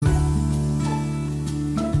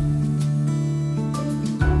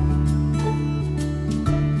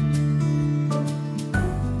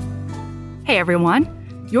Hey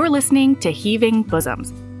everyone, you're listening to Heaving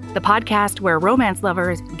Bosoms, the podcast where romance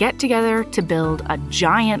lovers get together to build a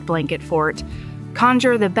giant blanket fort,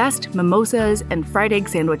 conjure the best mimosas and fried egg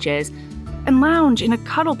sandwiches, and lounge in a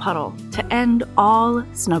cuddle puddle to end all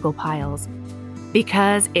snuggle piles.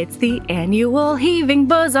 Because it's the annual Heaving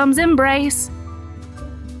Bosoms embrace.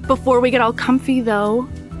 Before we get all comfy though,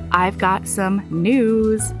 I've got some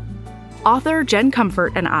news. Author Jen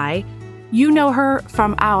Comfort and I, you know her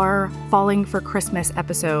from our Falling for Christmas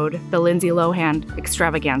episode, the Lindsay Lohan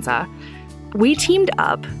extravaganza. We teamed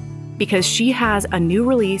up because she has a new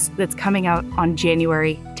release that's coming out on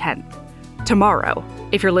January 10th, tomorrow,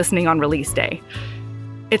 if you're listening on release day.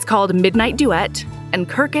 It's called Midnight Duet, and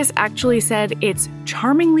Kirkus actually said it's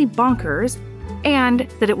charmingly bonkers and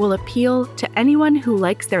that it will appeal to anyone who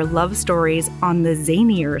likes their love stories on the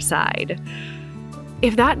zanier side.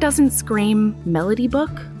 If that doesn't scream melody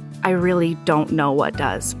book, I really don't know what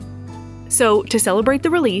does. So, to celebrate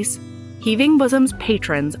the release, Heaving Bosoms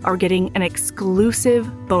patrons are getting an exclusive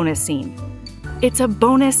bonus scene. It's a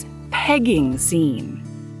bonus pegging scene.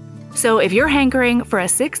 So if you're hankering for a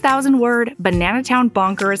 6,000-word Bananatown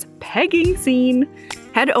Bonkers pegging scene,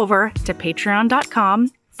 head over to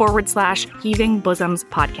patreon.com/Heaving Bosoms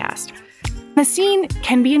podcast. The scene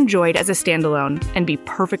can be enjoyed as a standalone and be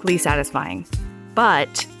perfectly satisfying.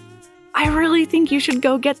 But I really think you should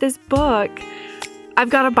go get this book. I've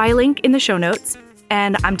got a buy link in the show notes,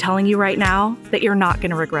 and I'm telling you right now that you're not going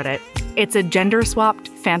to regret it. It's a gender-swapped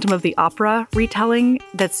Phantom of the Opera retelling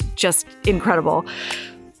that's just incredible.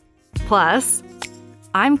 Plus,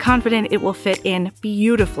 I'm confident it will fit in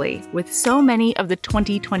beautifully with so many of the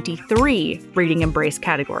 2023 Reading Embrace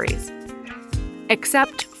categories.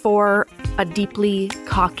 Except for a deeply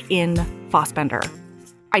cock-in Fossbender.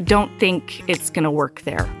 I don't think it's going to work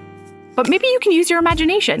there. But maybe you can use your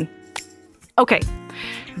imagination. Okay,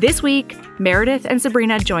 this week, Meredith and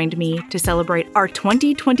Sabrina joined me to celebrate our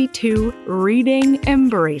 2022 Reading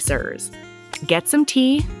Embracers. Get some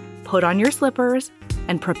tea, put on your slippers,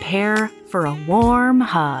 and prepare for a warm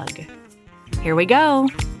hug. Here we go.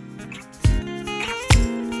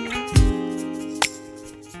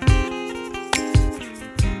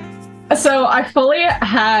 So I fully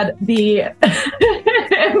had the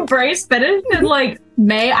Embrace finished in like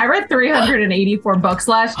May. I read 384 books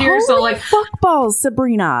last year. Holy so like fuckballs,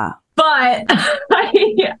 Sabrina. But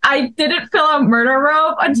I didn't fill out Murder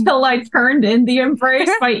Rope until I turned in the Embrace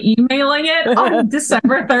by emailing it on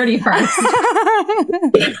December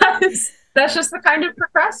 31st. Because that's just the kind of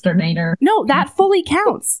procrastinator. No, that fully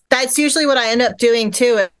counts. That's usually what I end up doing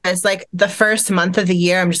too. Is like the first month of the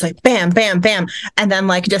year, I'm just like bam, bam, bam, and then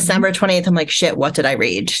like December 20th, I'm like, shit, what did I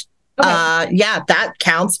read? Okay. Yeah, that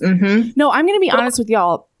counts. Mm-hmm. No, I'm going to be honest with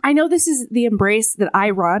y'all. I know this is the Embrace that I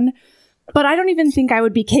run, but I don't even think I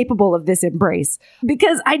would be capable of this Embrace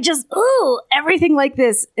because I just, everything like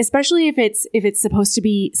this, especially if it's supposed to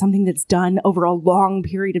be something that's done over a long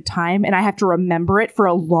period of time and I have to remember it for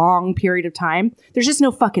a long period of time. There's just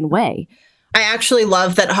no fucking way. I actually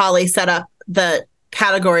love that Holly set up the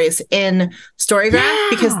categories in Storygraph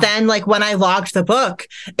because then like when I logged the book,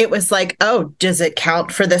 it was like, oh, does it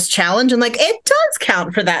count for this challenge? And like, it does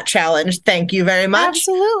count for that challenge. Thank you very much.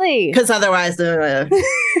 Absolutely. Because otherwise, yeah.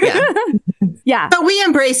 Yeah. But we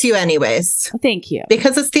embrace you anyways. Thank you.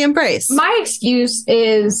 Because it's the Embrace. My excuse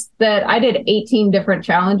is that I did 18 different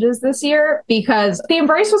challenges this year because the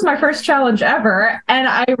Embrace was my first challenge ever and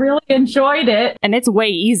I really enjoyed it. And it's way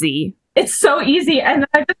easy. It's so easy. And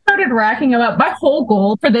I just started racking them up. My whole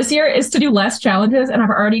goal for this year is to do less challenges, and I've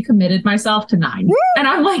already committed myself to 9. Woo! And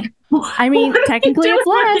I'm like, I mean, technically it's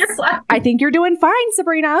less. I think you're doing fine,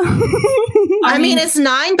 Sabrina. I mean, it's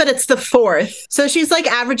 9, but it's the 4th. So she's like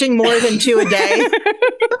averaging more than 2 a day.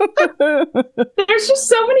 There's just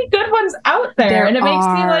so many good ones out there. And it makes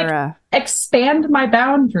me like expand my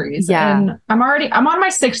boundaries. Yeah. And I'm on my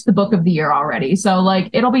 6th book of the year already. So like,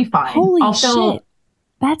 it'll be fine. Holy shit.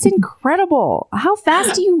 That's incredible. How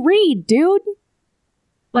fast do you read, dude?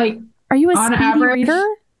 Like, are you a on speedy average, reader?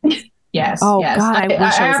 Yes. Oh, yes. God, I wish I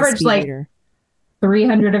was average a speedy like reader.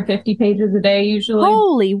 350 pages a day usually.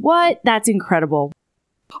 Holy what? That's incredible.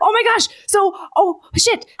 Oh my gosh. So, oh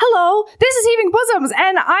shit. Hello. This is Heaving Bosoms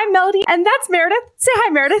and I'm Melody and that's Meredith. Say hi,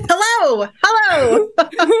 Meredith. Hello. Hello.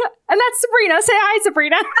 And that's Sabrina. Say hi,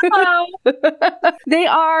 Sabrina. Hello. They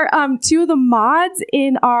are two of the mods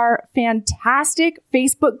in our fantastic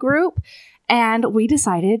Facebook group. And we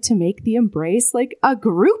decided to make the Embrace like a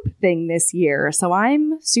group thing this year. So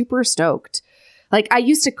I'm super stoked. Like I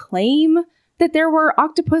used to claim that there were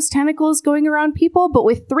octopus tentacles going around people, but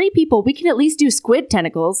with 3 people, we can at least do squid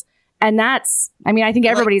tentacles. And that's, I mean, I think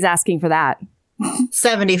everybody's asking for that.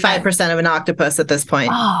 75% of an octopus at this point.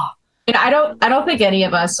 Oh, And I don't think any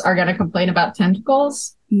of us are going to complain about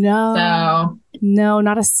tentacles. no. So No,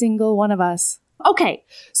 not a single one of us. Okay,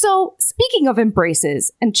 so speaking of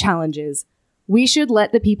embraces and challenges, we should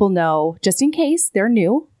let the people know, just in case they're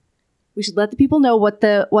new, we should let the people know what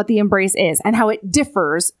the embrace is and how it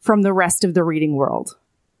differs from the rest of the reading world.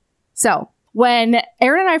 So when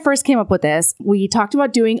Erin and I first came up with this, we talked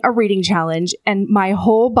about doing a reading challenge, and my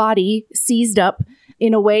whole body seized up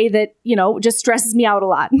in a way that, you know, just stresses me out a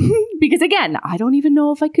lot. Because again, I don't even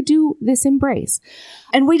know if I could do this embrace.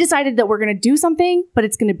 And we decided that we're going to do something, but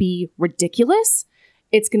it's going to be ridiculous.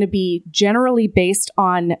 It's going to be generally based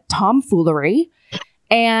on tomfoolery.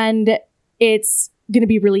 And it's going to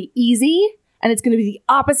be really easy. And it's going to be the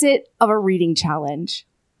opposite of a reading challenge.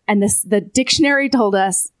 And the dictionary told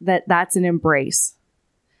us that that's an embrace.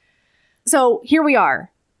 So here we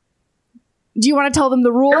are. Do you want to tell them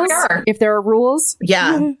the rules? Here we are. If there are rules?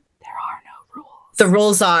 Yeah. There are no rules. The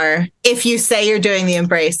rules are, if you say you're doing the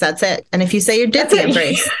embrace, that's it. And if you say you did That's the it.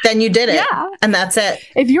 embrace, then you did it. Yeah. And that's it.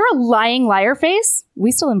 If you're a lying liar face,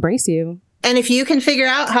 we still embrace you. And if you can figure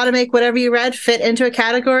out how to make whatever you read fit into a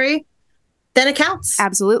category, then it counts.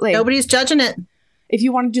 Absolutely. Nobody's judging it. If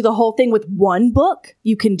you want to do the whole thing with one book,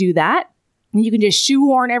 you can do that. And you can just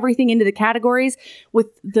shoehorn everything into the categories with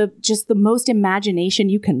the most imagination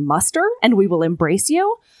you can muster, and we will embrace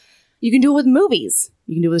you. You can do it with movies.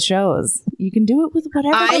 You can do it with shows. You can do it with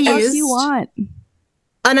whatever I the fuck used- you want.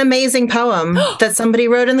 An amazing poem that somebody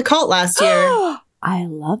wrote in the cult last year. I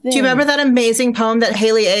love it. Do you remember that amazing poem that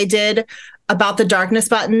Haley A did about the darkness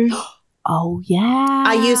button? Oh, yeah.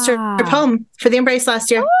 I used her poem for the embrace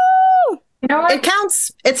last year. you know what? It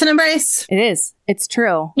counts. It's an embrace. It is. It's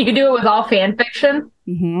true. You could do it with all fan fiction.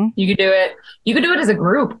 Mm-hmm. You could do it. You could do it as a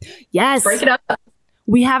group. Yes. Break it up.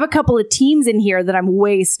 We have a couple of teams in here that I'm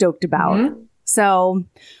way stoked about. Mhm. So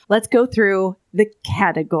let's go through the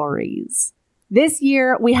categories. This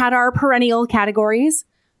year, we had our perennial categories.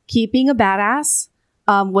 Keeping a Badass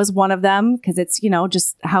was one of them because it's, you know,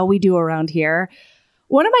 just how we do around here.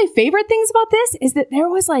 One of my favorite things about this is that there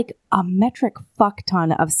was like a metric fuck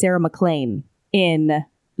ton of Sarah McLean in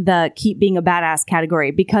the Keep Being a Badass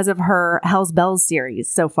category because of her Hell's Bells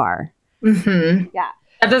series so far. Mm-hmm.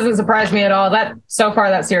 That doesn't surprise me at all. That so far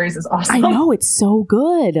that series is awesome. I know, it's so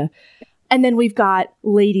good. And then we've got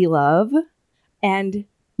Lady Love, and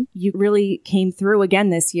you really came through again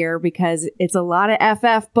this year because it's a lot of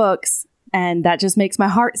FF books, and that just makes my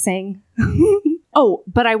heart sing. Oh,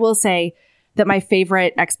 but I will say that my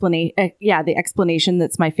favorite explanation, the explanation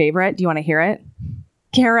that's my favorite, do you want to hear it?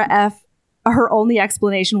 Kara F., her only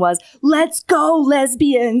explanation was, "Let's go,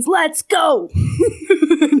 lesbians, let's go."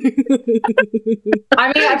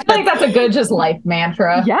 I mean, I feel like that's a good just life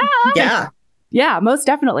mantra. Yeah. Yeah. Yeah, most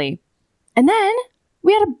definitely. And then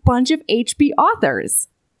we had a bunch of HB authors.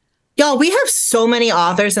 Y'all, we have so many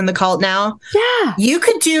authors in the cult now. Yeah. You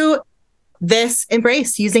could do this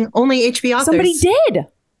embrace using only HB authors. Somebody did.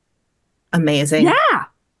 Amazing. Yeah.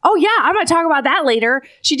 Oh, yeah. I'm going to talk about that later.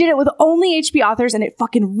 She did it with only HB authors, and it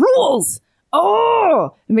fucking rules.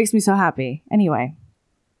 Oh, it makes me so happy. Anyway.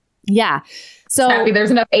 Yeah. So Happy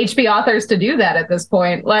there's enough HB authors to do that at this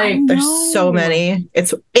point. Like, I There's so many.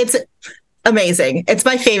 It's amazing. It's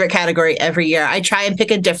my favorite category every year. I try and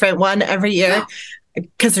pick a different one every year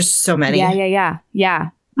because there's so many. Yeah.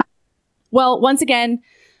 Well, once again,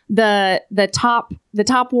 the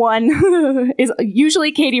top one is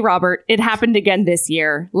usually Katie Robert. It happened again this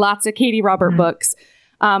year. Lots of Katie Robert books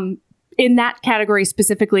in that category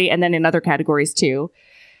specifically, and then in other categories too.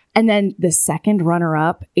 And then the second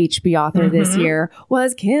runner-up HB author this year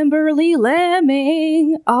was Kimberly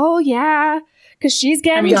Lemming. Oh, yeah. Because she's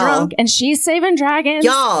getting Y'all. drunk and she's saving dragons.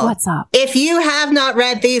 Y'all. What's up? If you have not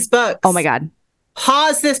read these books, Oh, my God.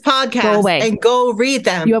 pause this podcast Go away. and go read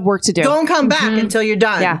them. You have work to do. Don't come back until you're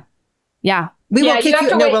done. Yeah. Yeah. We won't kick have you.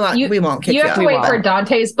 to No, wait. we'll not. We won't kick You you have to out. wait won't. for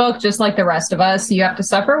Dante's book, just like the rest of us. You have to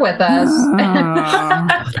suffer with us.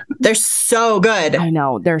 They're so good. I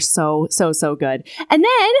know. They're so good. And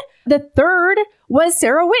then the third was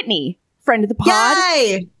Sarah Whitney, friend of the pod,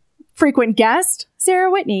 Yay! frequent guest,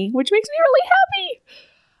 Sarah Whitney, which makes me really happy.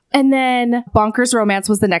 And then Bonkers Romance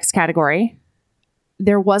was the next category.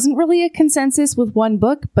 There wasn't really a consensus with one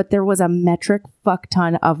book, but there was a metric fuck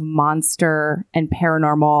ton of monster and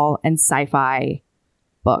paranormal and sci-fi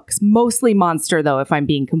books. Mostly monster, though, if I'm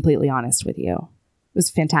being completely honest with you. It was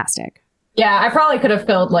fantastic. Yeah, I probably could have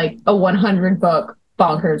filled like a 100 book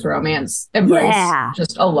Bonkers Romance embrace Yeah.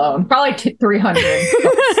 just alone. Probably 300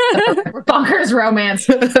 books. Bonkers Romance.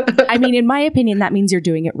 I mean, in my opinion, that means you're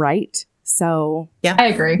doing it right. So, I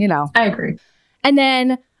agree. you know. I agree. And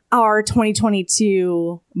then Our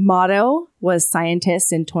 2022 motto was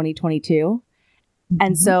scientists in 2022.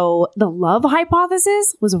 And so the love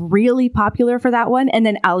hypothesis was really popular for that one. And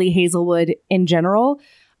then Ali Hazelwood in general.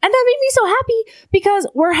 And that made me so happy because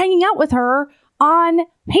we're hanging out with her on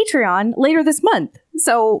Patreon later this month.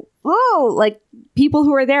 So, like people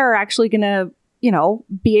who are there are actually going to,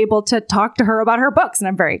 be able to talk to her about her books. And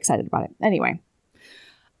I'm very excited about it. Anyway.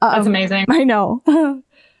 That's amazing. I know.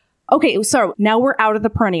 Okay. So now we're out of the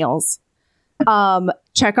perennials.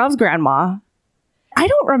 Chekhov's grandma. I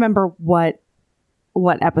don't remember what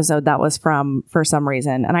episode that was from for some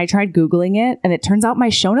reason. And I tried Googling it and it turns out my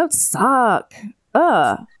show notes suck.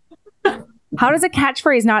 Ugh. How does a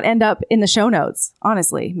catchphrase not end up in the show notes?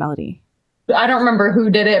 Honestly, Melody. I don't remember who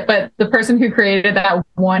did it, but the person who created that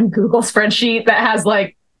one Google spreadsheet that has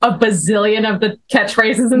like a bazillion of the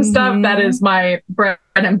catchphrases and stuff, that is my bread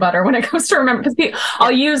and butter when it comes to remember. Because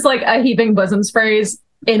I'll use like a Heaving Bosoms phrase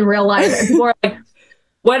in real life and people are like,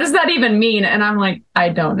 what does that even mean? And I'm like, I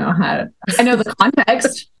don't know I know the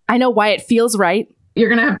context. I know why it feels right. You're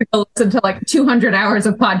going to have to go listen to like 200 hours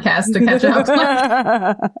of podcasts to catch up.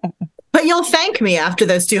 But you'll thank me after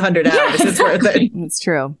those 200 hours. Yeah, It's worth it. It's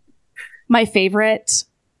true. My favorite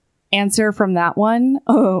answer from that one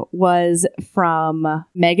was from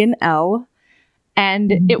Megan L.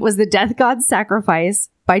 And it was The Death God's Sacrifice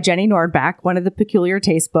by Jenny Nordbach, one of the Peculiar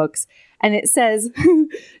Taste books. And it says,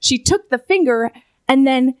 she took the finger and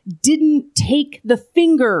then didn't take the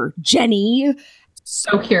finger, Jenny.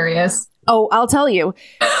 So curious. Oh, I'll tell you.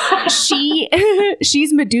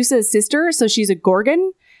 She's Medusa's sister, so she's a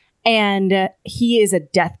Gorgon. And he is a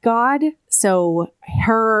death god. So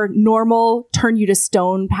her normal turn you to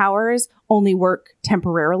stone powers only work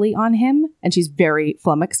temporarily on him. And she's very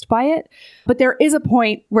flummoxed by it. But there is a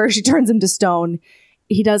point where she turns him to stone.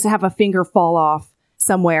 He does have a finger fall off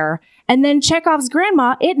somewhere. And then Chekhov's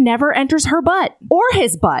grandma, it never enters her butt or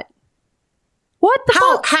his butt. What the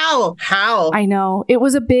fuck? How? I know. It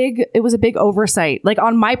was a big oversight, like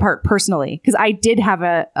on my part personally, because I did have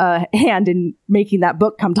a hand in making that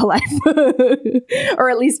book come to life or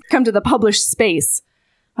at least come to the published space.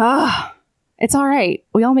 It's all right.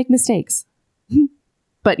 We all make mistakes.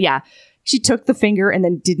 But yeah, she took the finger and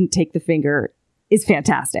then didn't take the finger is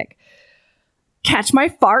fantastic. Catch My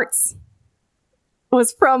Farts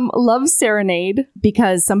was from Love Serenade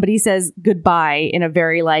because somebody says goodbye in a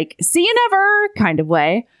very like, see you never kind of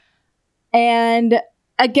way. And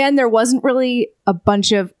again, there wasn't really a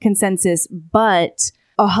bunch of consensus, but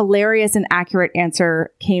a hilarious and accurate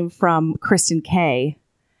answer came from Kristen K.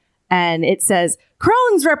 And it says,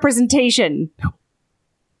 Crohn's representation.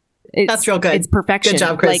 That's real good. It's perfection. Good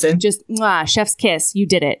job, Kristen. Like, just chef's kiss. You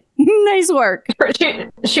did it. Nice work.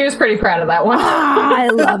 She was pretty proud of that one. I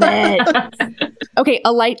love it. Okay,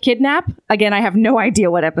 A Light Kidnap. Again, I have no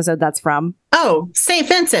idea what episode that's from. Oh, St.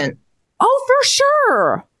 Vincent. Oh, for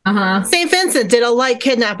sure. Uh-huh. St. Vincent did a light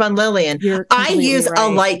kidnap on Lillian. I use right. a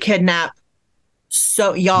light kidnap.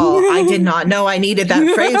 So, y'all, I did not know I needed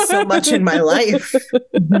that phrase so much in my life.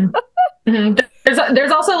 Mm-hmm.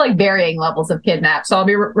 There's also like varying levels of kidnap. So I'll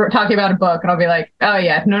be talking about a book and I'll be like, oh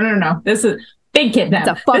yeah, no. This is big kidnap.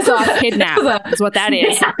 It's a fuck-off kidnap. That's what that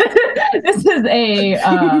is. This is a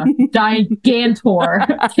gigantor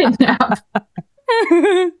kidnap.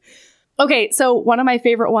 Okay, so one of my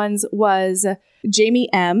favorite ones was Jamie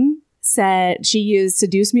M. said she used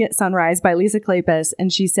Seduce Me at Sunrise by Lisa Kleypas,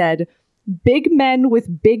 and she said, big men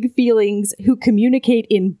with big feelings who communicate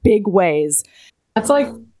in big ways. That's like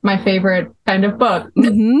my favorite kind of book.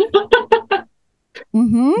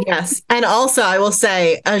 Yes. And also, I will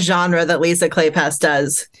say a genre that Lisa Kleypas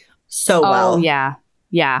does so well. Oh, yeah.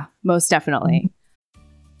 Yeah, most definitely.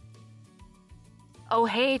 Oh,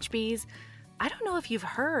 hey, HBs. I don't know if you've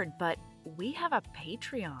heard, but we have a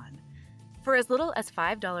Patreon. For as little as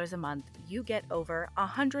 $5 a month, you get over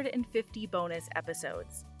 150 bonus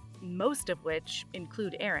episodes, most of which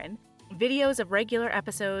include Aaron, videos of regular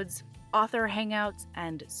episodes, author hangouts,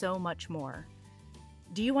 and so much more.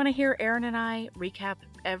 Do you want to hear Aaron and I recap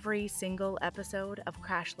every single episode of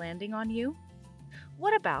Crash Landing on You?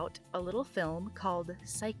 What about a little film called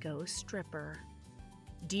Psycho Stripper?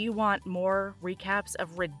 Do you want more recaps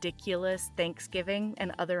of ridiculous Thanksgiving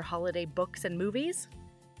and other holiday books and movies?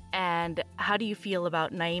 And how do you feel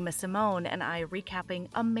about Naima Simone and I recapping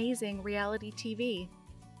amazing reality TV?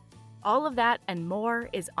 All of that and more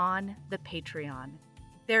is on the Patreon.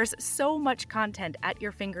 There's so much content at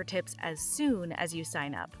your fingertips as soon as you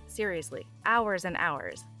sign up. Seriously, hours and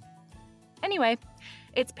hours. Anyway,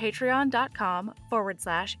 it's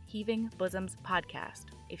patreon.com/Heaving Bosoms Podcast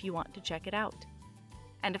if you want to check it out.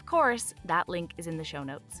 And of course, that link is in the show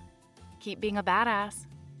notes. Keep being a badass.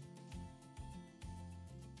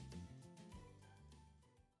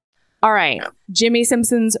 All right. Jimmy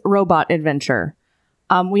Simpson's Robot Adventure.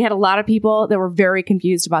 We had a lot of people that were very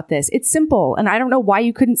confused about this. It's simple, and I don't know why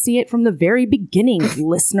you couldn't see it from the very beginning,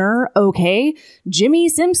 listener, okay? Jimmy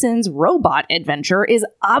Simpson's Robot Adventure is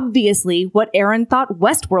obviously what Aaron thought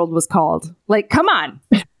Westworld was called. Like, come on.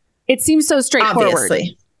 It seems so straightforward.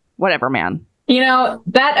 Obviously. Whatever, man. You know,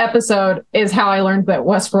 that episode is how I learned that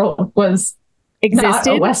Westworld was not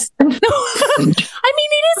a Western. I mean,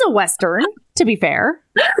 it is a Western, to be fair.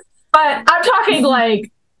 But I'm talking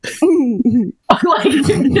like you know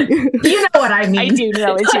what I mean. I do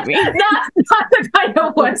know what you mean. not the kind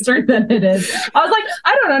of Western that it is. I was like,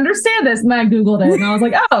 I don't understand this. And I Googled it and I was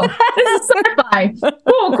like, oh, this is sci-fi.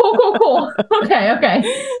 Cool.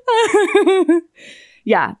 Okay.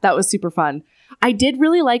 Yeah, that was super fun. I did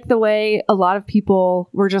really like the way a lot of people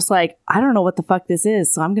were just like, I don't know what the fuck this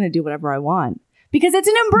is, so I'm going to do whatever I want. Because it's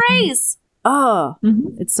an embrace. Oh,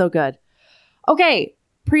 It's so good. Okay,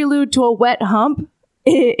 Prelude to a Wet Hump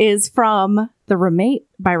is from The Roommate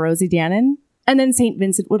by Rosie Danon. And then St.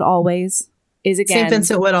 Vincent Would Always is again. St.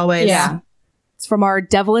 Vincent Would Always. Yeah. It's from our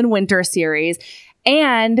Devil in Winter series.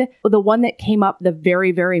 And the one that came up the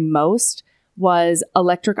very, very most was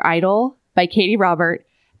Electric Idol by Katie Robert.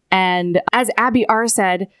 And as Abby R.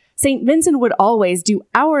 said, St. Vincent would always do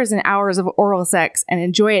hours and hours of oral sex and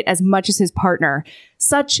enjoy it as much as his partner,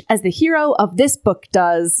 such as the hero of this book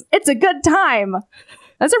does. It's a good time.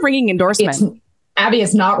 That's a ringing endorsement. Abby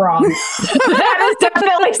is not wrong. That is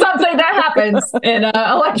definitely something that happens in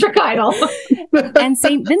Electric Idol. And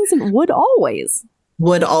St. Vincent would always.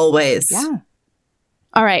 Would always. Yeah.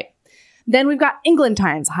 All right. Then we've got England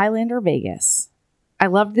Times, Highlander, Vegas. I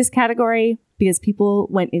loved this category because people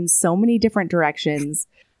went in so many different directions.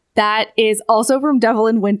 That is also from Devil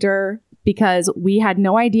in Winter because we had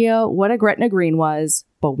no idea what a Gretna Green was,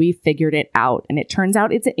 but we figured it out. And it turns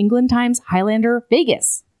out it's an England Times, Highlander,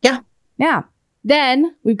 Vegas. Yeah. Yeah.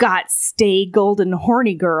 Then we've got Stay Golden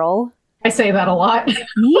Horny Girl. I say that a lot.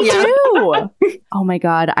 Me too. Oh my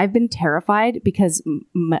God. I've been terrified because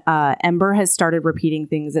Ember has started repeating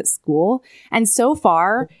things at school. And so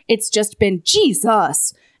far, it's just been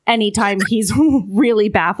Jesus anytime he's really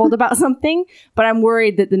baffled about something. But I'm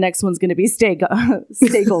worried that the next one's going to be Stay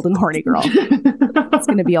Golden Horny Girl. It's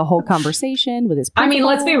going to be a whole conversation with his principal. I mean,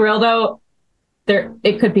 let's be real, though.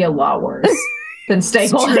 It could be a lot worse than Stay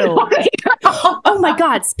Golden Horny Girl. Oh my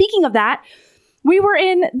God. Speaking of that, we were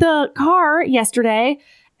in the car yesterday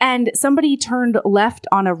and somebody turned left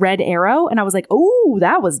on a red arrow. And I was like, oh,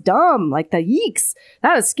 that was dumb. Like the yeeks.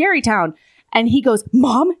 That was Scary Town. And he goes,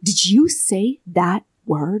 Mom, did you say that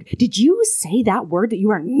word? Did you say that word that you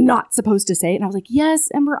are not supposed to say? And I was like, yes,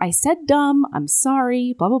 Ember, I said dumb. I'm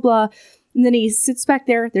sorry, blah, blah, blah. And then he sits back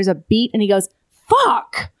there. There's a beat and he goes,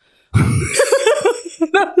 fuck.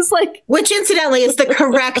 And I was like, which incidentally is the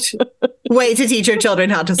correct way to teach your children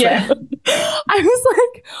how to swear. Yeah. I was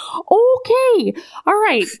like, okay, all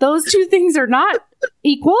right, those two things are not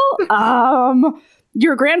equal.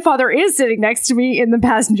 Your grandfather is sitting next to me in the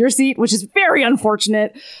passenger seat, which is very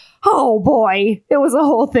unfortunate. Oh boy, it was a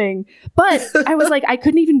whole thing. But I was like, I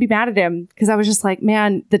couldn't even be mad at him because I was just like,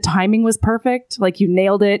 man, the timing was perfect. Like you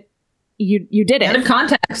nailed it. You did it. The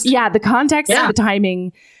context. Yeah, the context and the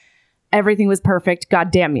timing. Everything was perfect.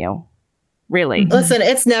 God damn you. Really. Listen,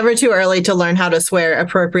 it's never too early to learn how to swear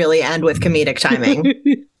appropriately and with comedic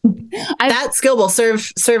timing. That skill will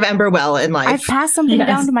serve Ember well in life. I've passed something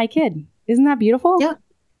down to my kid. Isn't that beautiful? Yeah.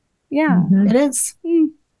 Yeah. It is.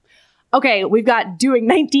 Okay, we've got Doing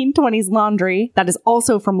 1920s Laundry. That is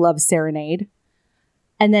also from Love Serenade.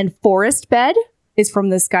 And then Forest Bed is from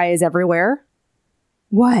The Sky Is Everywhere.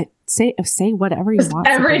 What? Say whatever you want.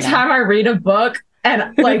 Every time I read a book,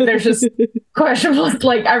 and like, there's just questionable.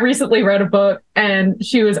 Like, I recently read a book, and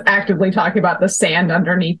she was actively talking about the sand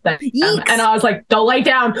underneath them, and I was like, "Don't lay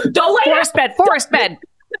down! Don't lay down! Forest bed!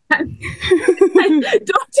 Don't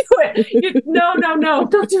do it! No!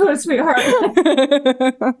 Don't do it, sweetheart."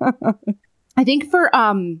 I think for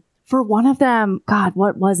one of them, God,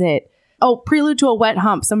 what was it? Oh, Prelude to a Wet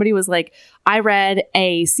Hump. Somebody was like, I read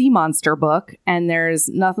a sea monster book, and there's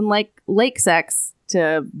nothing like lake sex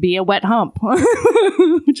to be a wet hump,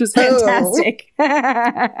 which was fantastic.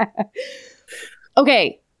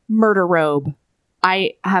 Okay, Murder Robe.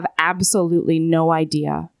 I have absolutely no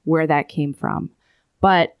idea where that came from,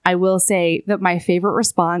 but I will say that my favorite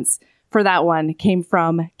response for that one came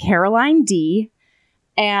from Caroline D.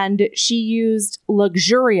 And she used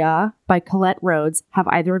Luxuria by Colette Rhodes. Have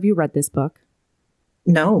either of you read this book?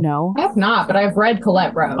 No. I have not, but I've read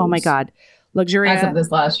Colette Rhodes. Oh my God. Luxuria as of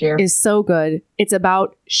this last year is so good. It's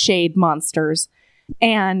about shade monsters.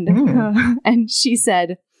 And and she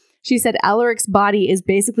said, She said Alaric's body is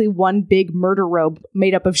basically one big murder robe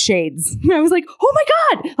made up of shades. I was like, oh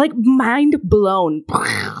my God, like mind blown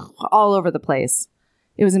all over the place.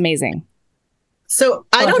 It was amazing. So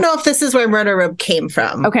I don't know if this is where Murder Robe came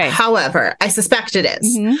from. Okay. However, I suspect it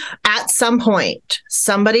is. At some point,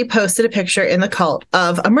 somebody posted a picture in the cult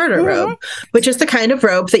of a murder robe, which is the kind of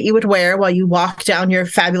robe that you would wear while you walk down your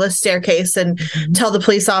fabulous staircase and tell the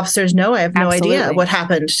police officers, no, I have no idea what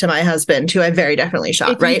happened to my husband, who I very definitely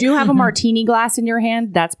shot, If right? you do have a martini glass in your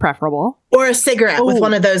hand, that's preferable. Or a cigarette with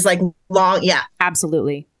one of those like long,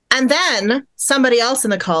 Absolutely. And then somebody else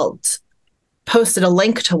in the cult posted a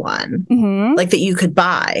link to one like that you could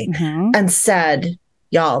buy and said,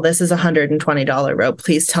 y'all, this is $120 robe.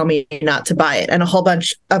 Please tell me not to buy it. And a whole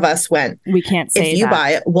bunch of us went, we can't say if you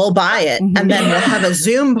buy it, we'll buy it. And then we'll have a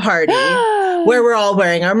Zoom party where we're all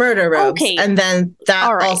wearing our murder robes. Okay. And then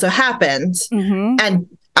that also happened. And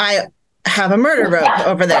I have a murder robe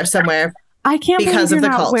over there somewhere. I can't because believe of you're the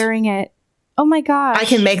not cult. wearing it. Oh my gosh. I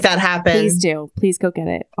can make that happen. Please do. Please go get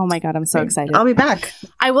it. Oh my God, I'm so excited. I'll be back.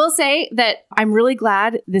 I will say that I'm really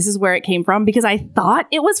glad this is where it came from because I thought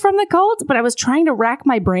it was from the cult, but I was trying to rack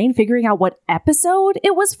my brain figuring out what episode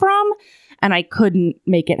it was from, and I couldn't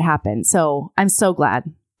make it happen. So I'm so glad.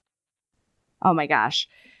 Oh my gosh.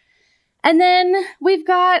 And then we've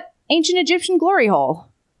got Ancient Egyptian Glory Hole.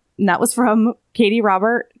 And that was from Katie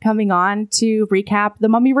Robert coming on to recap The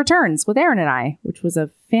Mummy Returns with Aaron and I, which was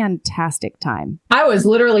a fantastic time. I was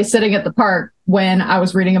literally sitting at the park when I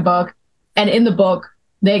was reading a book, and in the book,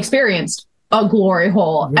 they experienced a glory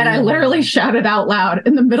hole. And I literally shouted out loud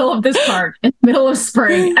in the middle of this park, in the middle of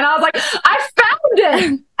spring. And I was like, I found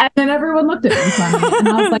it! And then everyone looked at me funny, and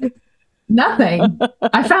I was like, nothing.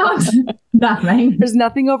 I found nothing. There's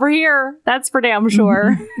nothing over here. That's for damn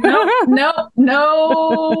sure.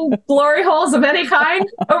 No glory holes of any kind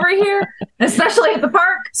over here, especially at the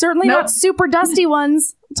park. Certainly not super dusty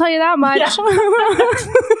ones. I'll tell you that much.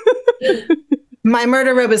 My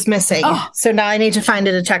murder robe is missing. So now I need to find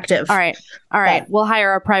a detective. All right. We'll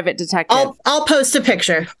hire a private detective. I'll post a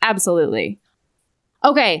picture. Absolutely.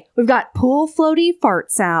 Okay, we've got pool floaty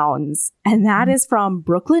fart sounds, and that is from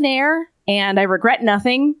Brooklyn Air, and I regret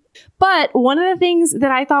nothing. But one of the things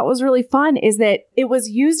that I thought was really fun is that it was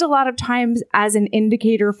used a lot of times as an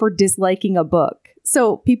indicator for disliking a book.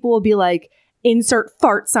 So people will be like, insert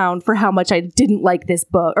fart sound for how much I didn't like this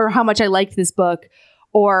book, or how much I liked this book.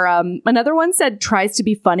 Or another one said, tries to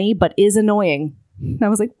be funny, but is annoying. And I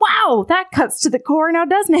was like, wow, that cuts to the core now,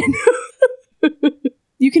 doesn't it?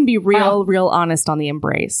 You can be real honest on the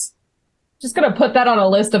Embrace. Just going to put that on a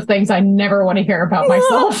list of things I never want to hear about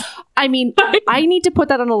myself. I mean, I need to put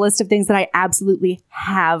that on a list of things that I absolutely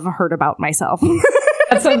have heard about myself.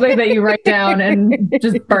 That's something that you write down and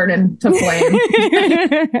just burn into flame.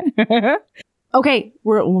 Okay,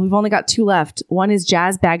 we've only got two left. One is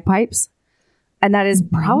Jazz Bagpipes. And that is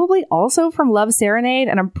probably also from Love Serenade.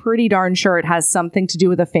 And I'm pretty darn sure it has something to do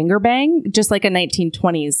with a finger bang, just like a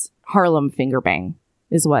 1920s Harlem finger bang.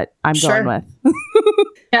 Is what I'm going with.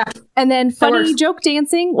 Yeah. And then Funny Joke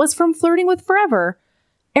Dancing was from Flirting with Forever,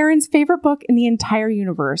 Aaron's favorite book in the entire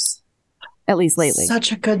universe, at least lately.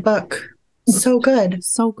 Such a good book. So good.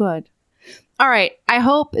 So good. All right. I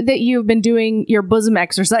hope that you've been doing your bosom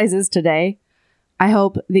exercises today. I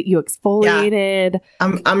hope that you exfoliated.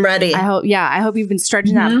 Yeah. I'm ready. I hope you've been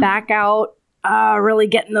stretching that back out, really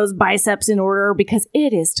getting those biceps in order, because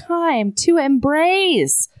it is time to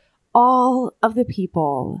embrace all of the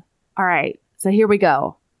people. All right, so here we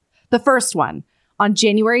go. The first one, on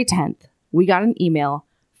January 10th, we got an email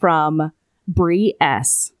from Bree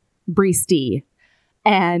Stee,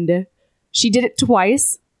 and she did it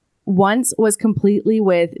twice. Once was completely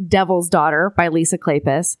with Devil's Daughter by Lisa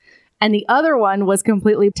Kleypas, and the other one was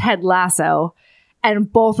completely Ted Lasso, and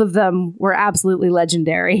both of them were absolutely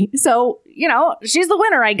legendary. So, she's the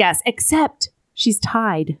winner, I guess, except she's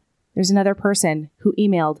tied. There's another person who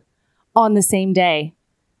emailed on the same day,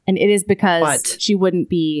 and it is because she wouldn't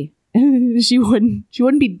be she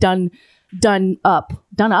wouldn't be done up.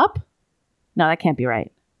 No, that can't be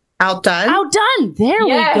right. Outdone. There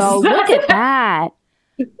we go. Look at that.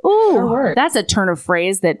 Ooh, that's a turn of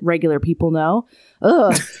phrase that regular people know.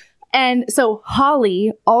 Ugh. And so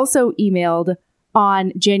Holly also emailed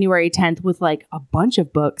on January 10th with like a bunch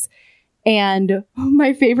of books. And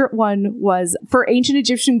my favorite one was for Ancient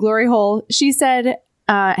Egyptian Glory Hole. She said,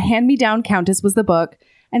 Hand Me Down Countess was the book.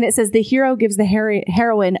 And it says the hero gives the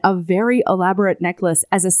heroine a very elaborate necklace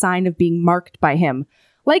as a sign of being marked by him,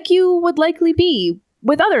 like you would likely be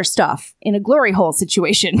with other stuff in a glory hole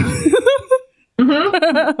situation.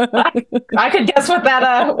 I could guess what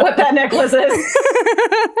that necklace is.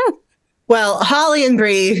 Well, Holly and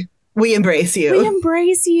Bree, we embrace you. We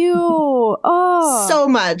embrace you. Oh, so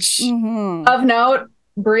much. Mhm. Of note,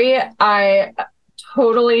 Bree, I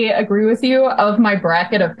totally agree with you. Of my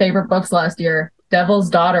bracket of favorite books last year, Devil's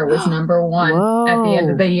Daughter was number one at the end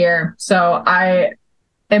of the year. So I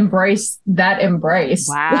embrace that embrace.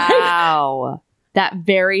 Wow. That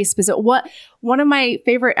very specific. One of my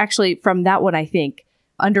favorite, actually, from that one, I think,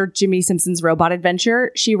 under Jimmy Simpson's Robot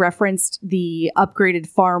Adventure, she referenced the upgraded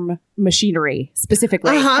farm machinery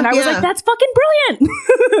specifically. And I was like, that's fucking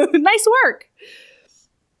brilliant. Nice work.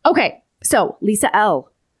 Okay. So Lisa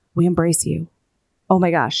L., we embrace you. Oh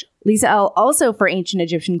my gosh. Lisa L., also for Ancient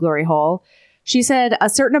Egyptian Glory Hole. She said a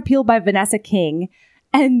certain appeal by Vanessa King.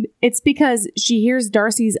 And it's because she hears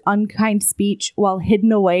Darcy's unkind speech while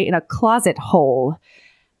hidden away in a closet hole.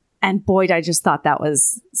 And boy, I just thought that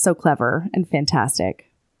was so clever and fantastic.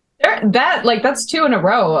 That's 2 in a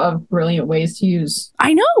row of brilliant ways to use.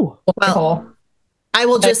 I know. Well, I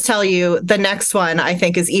will just tell you the next one I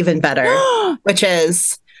think is even better, which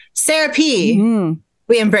is Sarah P. Mm.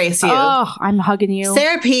 We embrace you. Oh, I'm hugging you.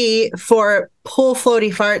 Sarah P. for pool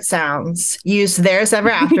floaty fart sounds used Theirs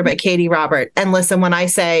Ever After by Katie Robert. And listen, when I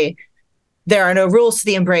say there are no rules to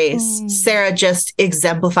the embrace, Sarah just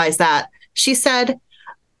exemplifies that. She said,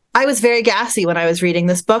 I was very gassy when I was reading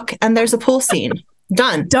this book, and there's a pool scene.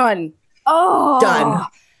 Done. Oh, done.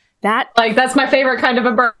 That's my favorite kind of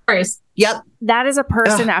embrace. Yep. That is a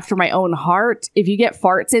person after my own heart. If you get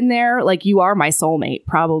farts in there, like, you are my soulmate,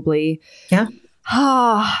 probably. Yeah.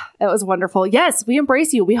 Ah, that was wonderful. Yes, we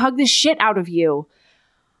embrace you. We hug the shit out of you.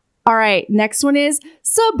 All right, next one is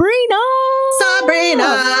Sabrina.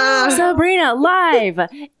 Sabrina live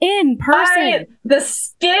in person. The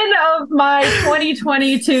skin of my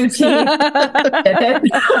 2022 teeth.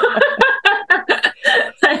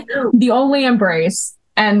 The only embrace,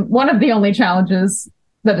 and one of the only challenges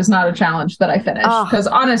that is not a challenge that I finished. Because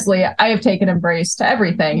honestly, I have taken embrace to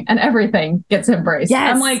everything, and everything gets embraced.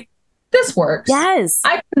 Yes. I'm like, this works. Yes.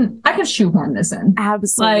 I can shoehorn this in.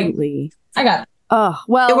 Absolutely. I got it. Oh,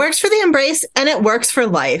 well. It works for the embrace and it works for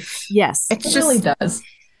life. Yes. It really does.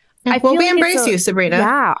 Well, we embrace you, Sabrina.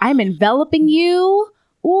 Yeah, I'm enveloping you.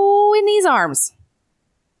 Ooh, in these arms.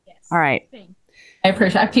 Yes. All right.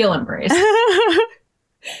 I feel embraced.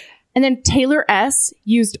 And then Taylor S.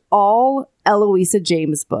 used all Eloisa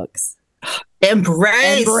James books.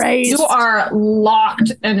 Embrace. You are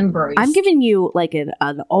locked and embraced. I'm giving you like an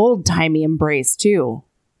old-timey embrace, too.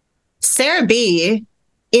 Sarah B.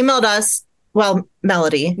 emailed us, well,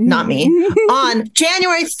 Melody, not me, on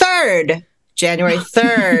January 3rd,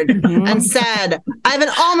 and said, I have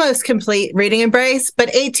an almost complete reading embrace,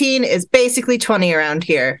 but 18 is basically 20 around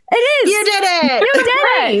here. It is. You did it. You did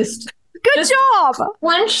it. Good job.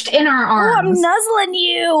 Clenched in our arms. Oh, I'm nuzzling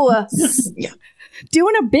you. Yeah.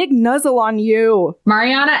 Doing a big nuzzle on you.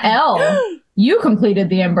 Mariana L., you completed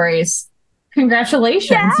the embrace.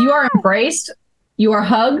 Congratulations. Yeah. You are embraced. You are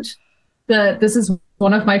hugged. This is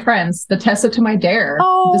one of my friends, the Tessa to my Dare,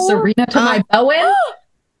 the Serena to my Bowen.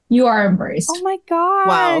 You are embraced. Oh my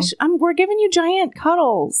gosh. Wow. We're giving you giant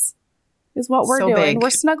cuddles is what we're So doing. big.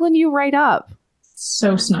 We're snuggling you right up.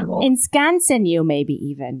 So snuggle. Ensconcing you, maybe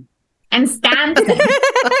even. And Stanton.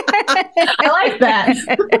 I like that.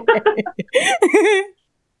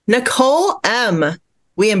 Nicole M.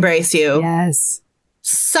 We embrace you. Yes.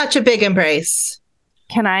 Such a big embrace.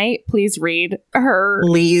 Can I please read her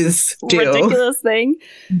Please do. ridiculous thing?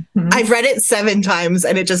 I've read it 7 times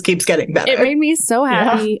and it just keeps getting better. It made me so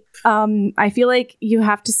happy. I feel like you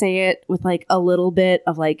have to say it with like a little bit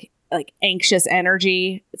of like anxious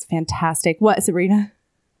energy. It's fantastic. What, Sabrina?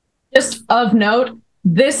 Just of note,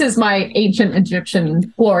 this is my Ancient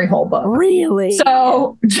Egyptian Glory Hole book. Really?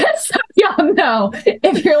 So just so y'all know,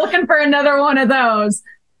 if you're looking for another one of those,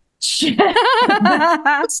 shit.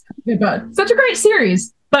 Such a great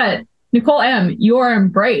series. But Nicole M., you're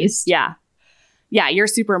embraced. Yeah. Yeah, you're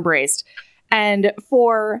super embraced. And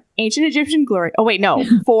for Ancient Egyptian Glory,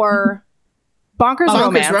 for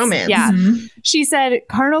Bonkers Romance. Yeah. Mm-hmm. She said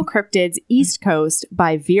Carnal Cryptids East Coast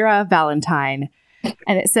by Vera Valentine.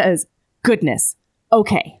 And it says, goodness.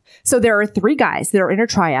 Okay, so there are 3 guys that are in a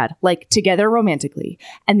triad, like together romantically,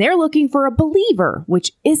 and they're looking for a believer,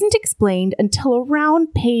 which isn't explained until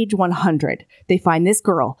around page 100. They find this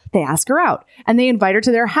girl, they ask her out, and they invite her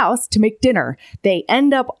to their house to make dinner. They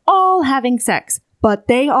end up all having sex, but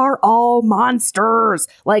they are all monsters,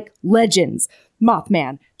 like legends.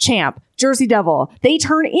 Mothman, Champ, Jersey Devil. They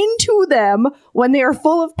turn into them when they are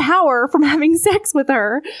full of power from having sex with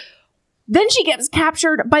her. Then she gets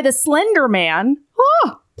captured by the Slender Man,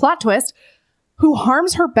 plot twist, who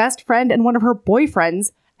harms her best friend and one of her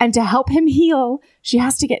boyfriends And to help him heal, she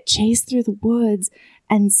has to get chased through the woods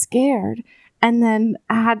and scared. And then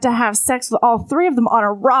had to have sex with all three of them on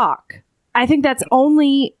a rock. I think that's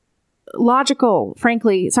only logical,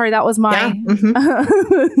 frankly. Sorry, that was my...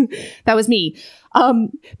 that was me.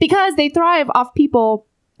 Because they thrive off people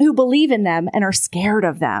who believe in them and are scared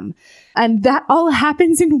of them. And that all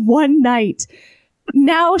happens in one night.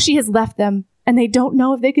 Now she has left them, and they don't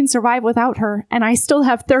know if they can survive without her. And I still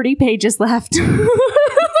have 30 pages left.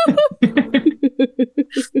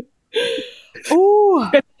 Ooh.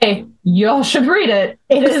 Hey, y'all should read it.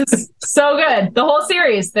 It is so good. The whole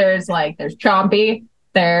series. There's Chompy.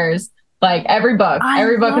 There's like every book.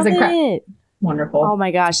 Every book is incredible. Wonderful. Oh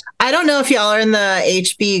my gosh. I don't know if y'all are in the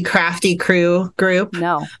HB Crafty Crew group.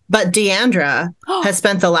 No. But Deandra has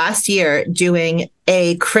spent the last year doing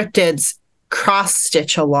a cryptids cross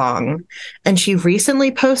stitch along. And she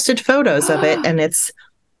recently posted photos of it, and it's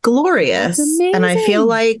glorious. And I feel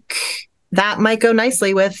like that might go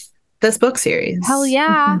nicely with this book series. Hell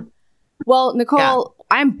yeah. Well, Nicole,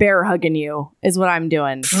 I'm bear hugging you is what I'm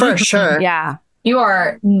doing. For sure. Yeah. You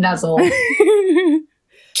are nuzzle.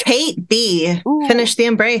 Kate B finished the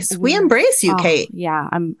embrace. We embrace you, Kate. Yeah,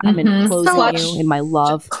 I'm enclosing you in my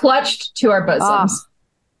love. Clutched to our bosoms.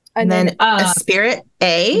 And then a Spirit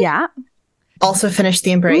A. Yeah. Also finished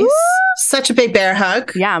the embrace. Woo! Such a big bear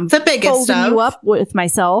hug. Yeah, I'm the biggest folding you up with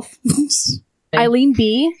myself. Eileen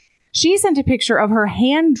B. She sent a picture of her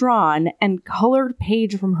hand-drawn and colored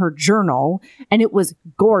page from her journal, and it was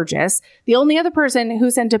gorgeous. The only other person who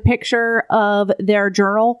sent a picture of their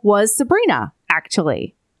journal was Sabrina,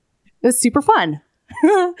 actually. It was super fun.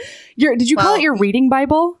 Did you call it your reading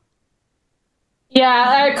Bible?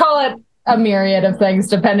 Yeah, I call it a myriad of things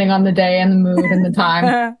depending on the day and the mood and the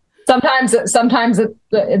time. Sometimes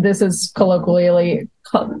this is colloquially.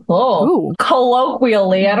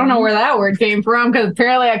 Colloquially, I don't know where that word came from because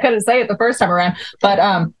apparently I couldn't say it the first time around. But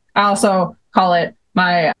I also call it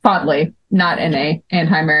my fondly, not in a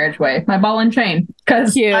anti-marriage way, my ball and chain,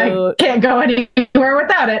 because I can't go anywhere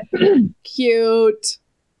without it. Cute.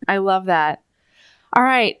 I love that. All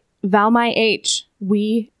right, Valmy H,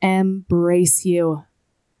 we embrace you.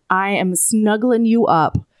 I am snuggling you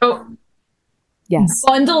up. Oh, yes,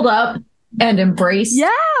 bundled up and embraced. Yeah,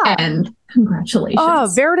 and congratulations.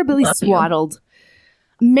 Oh, veritably swaddled.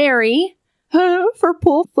 Mary, for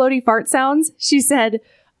Pool Floaty Fart Sounds, she said,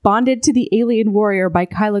 bonded to the Alien Warrior by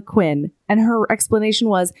Kyla Quinn. And her explanation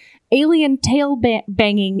was, alien tail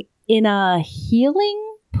banging in a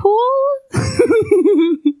healing pool?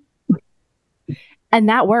 And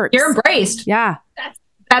that works. You're embraced. Yeah.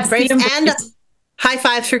 That's embraced. And high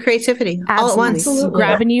fives for creativity. Absolutely. All at once. Absolutely.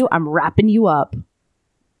 Grabbing you, I'm wrapping you up.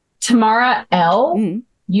 Tamara L.,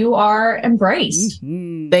 you are embraced.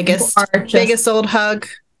 Mm-hmm. Biggest old hug.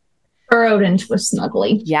 Burrowed into a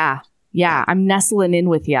snuggly. Yeah. Yeah. I'm nestling in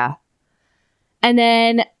with ya. And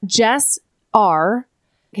then Jess R.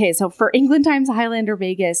 Okay, so for England Times Highlander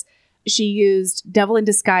Vegas, she used Devil in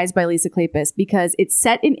Disguise by Lisa Kleypas because it's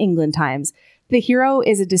set in England times. The hero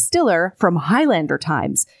is a distiller from Highlander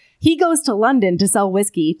times. He goes to London to sell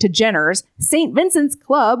whiskey to Jenner's, St. Vincent's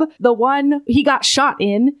Club, the one he got shot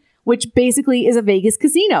in, which basically is a Vegas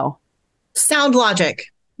casino. Sound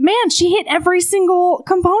logic. Man, she hit every single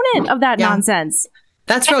component of that nonsense.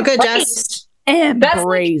 That's real good, Jess.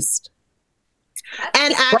 Embraced.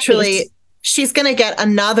 And actually, she's going to get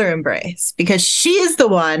another embrace because she is the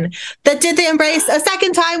one that did the embrace a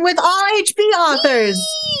second time with all HB authors.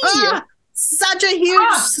 Such a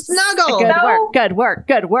huge snuggle. Good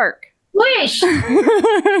work. Wish. All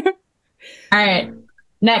right.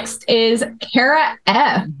 Next is Kara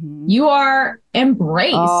F. Mm-hmm. You are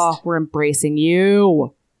embraced. Oh, we're embracing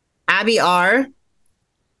you. Abby R.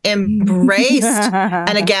 Embraced.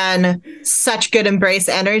 And again, such good embrace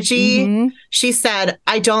energy. Mm-hmm. She said,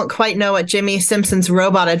 I don't quite know what Jimmy Simpson's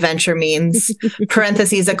robot adventure means.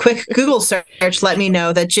 Parentheses, a quick Google search let me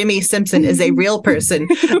know that Jimmy Simpson is a real person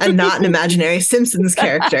and not an imaginary Simpsons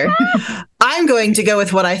character. I'm going to go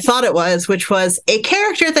with what I thought it was, which was a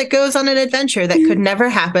character that goes on an adventure that could never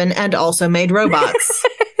happen and also made robots.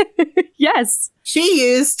 Yes. She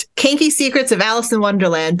used Kinky Secrets of Alice in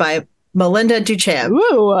Wonderland by Melinda Duchamp.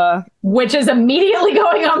 Ooh. Which is immediately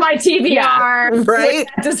going on my TBR. Right?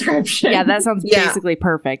 That description. Yeah, that sounds basically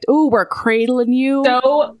perfect. Ooh, we're cradling you.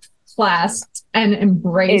 So clasped and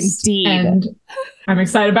embraced. Indeed. And I'm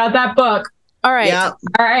excited about that book. All right. Yep.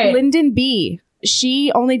 All right. Lyndon B.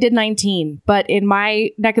 She only did 19, but in my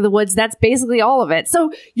neck of the woods, that's basically all of it.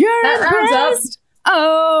 So you're embraced.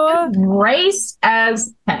 Oh. Embraced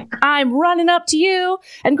as heck. I'm running up to you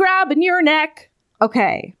and grabbing your neck.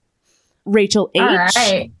 Okay. Rachel H. All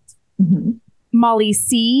right. Mm-hmm. Molly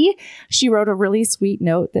C. She wrote a really sweet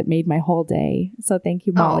note that made my whole day. So thank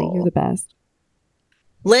you, Molly. Oh. You're the best.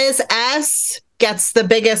 Liz S gets the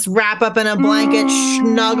biggest wrap up in a blanket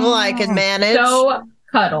snuggle I can manage. So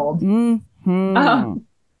cuddled. Mm-hmm.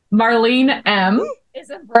 Marlene M is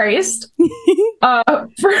embraced for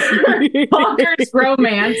Bonkers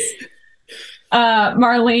Romance.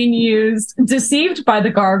 Marlene used Deceived by the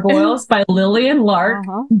Gargoyles by Lillian Lark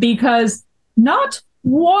because not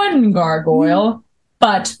one gargoyle,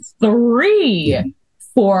 but 3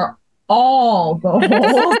 for all the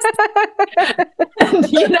holes.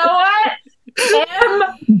 And you know what?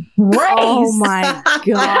 Embrace. Oh my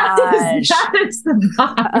gosh. That is the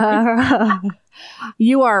vibe.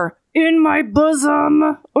 You are in my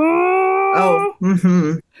bosom.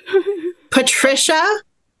 Oh, Patricia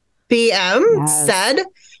BM said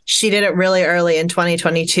she did it really early in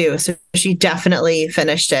 2022, so she definitely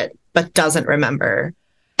finished it, but doesn't remember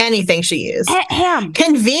anything she used.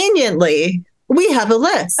 Conveniently, we have a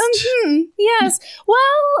list. Yes.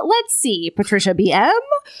 Well, let's see. Patricia BM,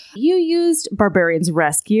 you used Barbarian's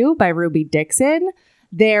Rescue by Ruby Dixon.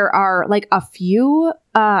 There are like a few,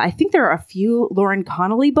 I think there are a few Lauren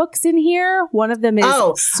Connolly books in here. One of them is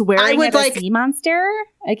Swearing at a Sea Monster.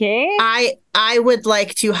 Okay. I would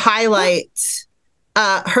like to highlight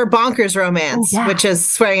her Bonkers Romance, which is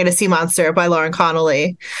Swearing at a Sea Monster by Lauren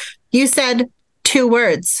Connolly. You said 2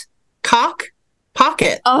 words, cock,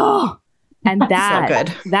 pocket. Oh, and that, so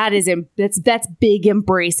good. That is, that's big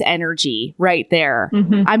embrace energy right there.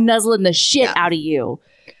 I'm nuzzling the shit out of you.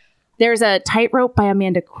 There's a Tightrope by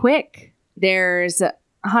Amanda Quick. There's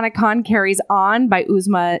Hana Khan Carries On by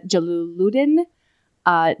Uzma Jalaluddin.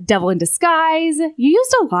 Devil in Disguise. You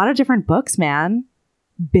used a lot of different books, man.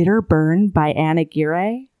 Bitter Burn by Anna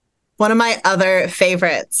Aguirre. One of my other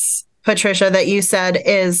favorites, Patricia, that you said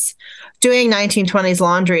is doing 1920s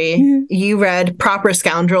laundry. You read Proper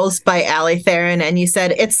Scoundrels by Allie Theron, and you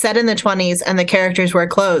said it's set in the 20s and the characters wear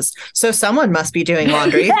clothes. So someone must be doing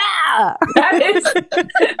laundry. Yeah!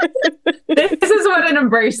 This is what an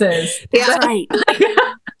embrace is. That's right.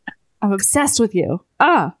 I'm obsessed with you.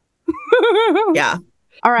 Yeah.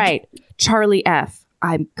 All right. Charlie F.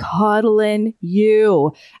 I'm cuddling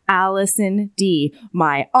you. Allison D.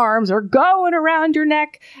 My arms are going around your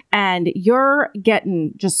neck and you're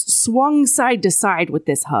getting just swung side to side with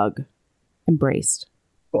this hug. Embraced.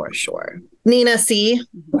 For sure. Nina C.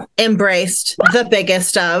 Embraced. The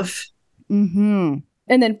biggest of. And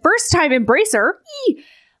then first time embracer,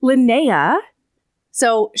 Linnea.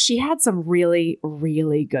 So she had some really,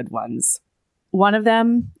 really good ones. One of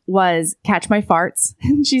them was Catch My Farts.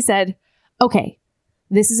 And she said, okay,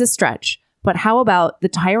 this is a stretch, but how about The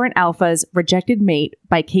Tyrant Alpha's Rejected Mate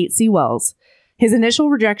by Kate C. Wells? His initial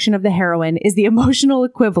rejection of the heroine is the emotional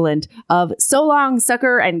equivalent of So Long,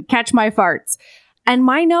 Sucker, and Catch My Farts. And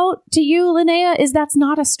my note to you, Linnea, is that's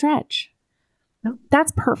not a stretch. No.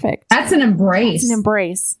 That's perfect. That's an embrace. That's an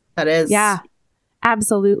embrace. That is. Yeah,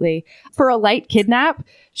 absolutely. For a light kidnap,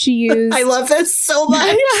 she used... I love this so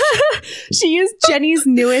much. She used Jenny's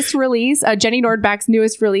newest release, Jenny Nordback's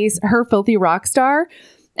newest release, Her Filthy Rockstar.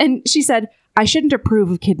 And she said, I shouldn't approve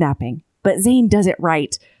of kidnapping, but Zane does it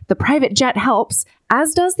right. The private jet helps,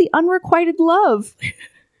 as does the unrequited love.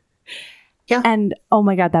 Yeah. And oh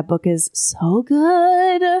my God, that book is so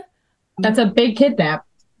good. That's a big kidnap.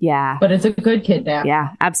 Yeah. But it's a good kidnap.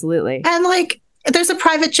 Yeah, absolutely. And like, there's a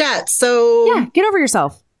private jet, so... Yeah, get over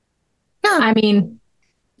yourself. Yeah. I mean,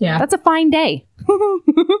 yeah. That's a fine day.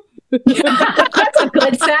 That's a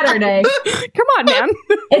good Saturday. Come on, man.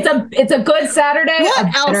 It's a good Saturday.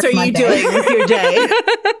 What else are you doing with your day?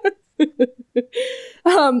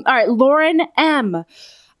 All right, Lauren M.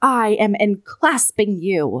 I am enclasping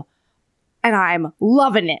you, and I'm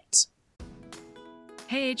loving it.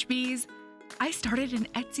 Hey, HBs. I started an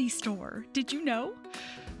Etsy store. Did you know?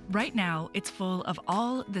 Right now, it's full of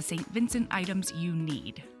all the St. Vincent items you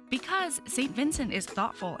need. Because St. Vincent is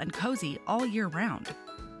thoughtful and cozy all year round.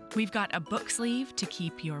 We've got a book sleeve to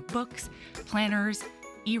keep your books, planners,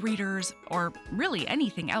 e-readers, or really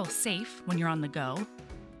anything else safe when you're on the go.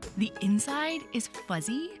 The inside is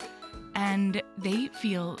fuzzy, and they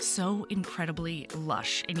feel so incredibly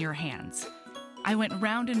lush in your hands. I went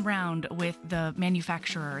round and round with the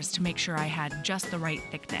manufacturers to make sure I had just the right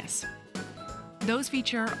thickness. Those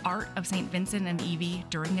feature art of St. Vincent and Evie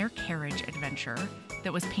during their carriage adventure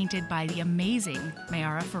that was painted by the amazing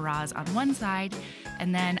Mayara Faraz on one side,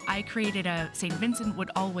 and then I created a St. Vincent Would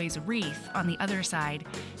Always wreath on the other side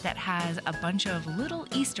that has a bunch of little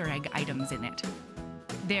Easter egg items in it.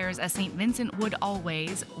 There's a St. Vincent Would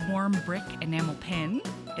Always warm brick enamel pin.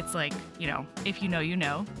 It's like, if you know, you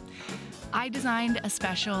know. I designed a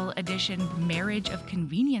special edition Marriage of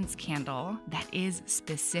Convenience candle that is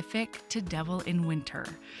specific to Devil in Winter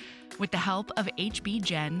with the help of HB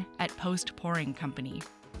Jen at Post Pouring Company.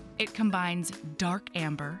 It combines dark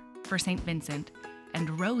amber for St. Vincent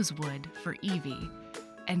and rosewood for Evie,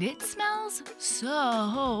 and it smells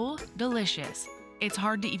so delicious. It's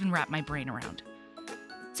hard to even wrap my brain around.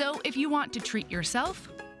 So if you want to treat yourself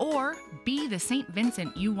or be the St.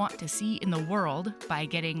 Vincent you want to see in the world by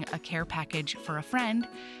getting a care package for a friend,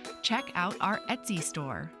 check out our Etsy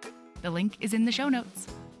store. The link is in the show notes.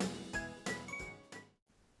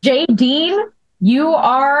 Jay Dean, you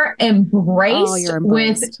are embraced,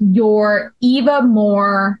 with your Eva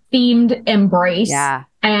Moore themed embrace. Yeah.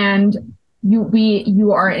 And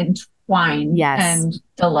you are entwined and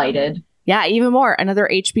delighted. Yeah, even more. Another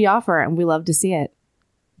HB offer, and we love to see it.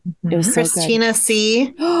 It was so Christina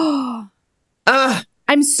C. I'm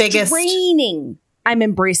straining. I'm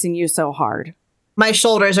embracing you so hard. My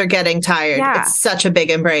shoulders are getting tired. Yeah. It's such a big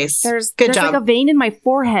embrace. There's Good job. like a vein in my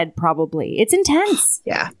forehead, probably. It's intense.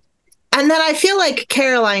 Yeah. And then I feel like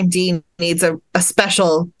Caroline Dean needs a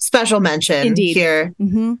special mention here.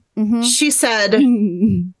 Mm-hmm. Mm-hmm. She said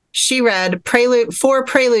she read Prelude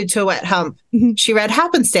to a Wet Hump. She read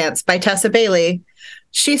Happenstance by Tessa Bailey.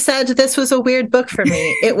 She said this was a weird book for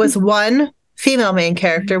me. It was one female main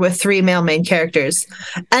character with 3 male main characters.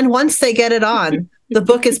 And once they get it on, the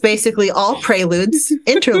book is basically all preludes,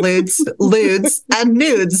 interludes, ludes, and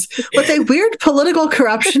nudes with a weird political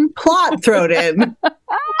corruption plot thrown in.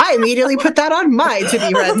 I immediately put that on my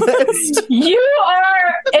to-be read list. You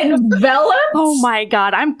are enveloped. Oh my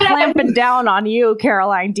God. I'm clamping down on you,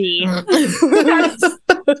 Caroline Dean.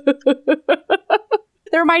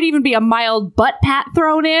 There might even be a mild butt pat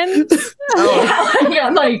thrown in.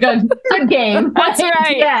 Yeah, like a good game. That's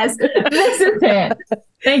right. Yes, this is it.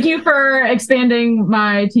 Thank you for expanding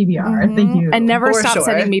my TBR. Thank you. And never For stop sure.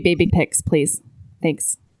 sending me baby pics, please.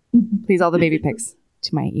 Thanks. Please, all the baby pics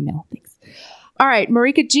to my email. Thanks. All right,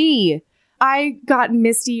 Marika G. I got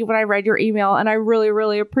misty when I read your email, and I really,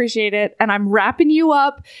 really appreciate it. And I'm wrapping you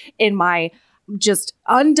up in my just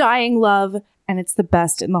undying love, and it's the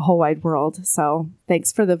best in the whole wide world. So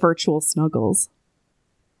thanks for the virtual snuggles.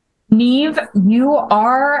 Neve, you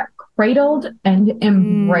are cradled and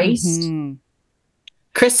embraced. Mhm.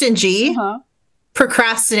 Kristen G.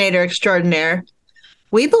 Procrastinator extraordinaire.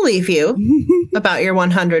 We believe you about your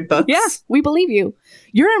 100 books. Yeah, we believe you.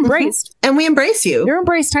 You're embraced. And we embrace you. You're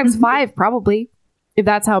embraced times 5, probably, if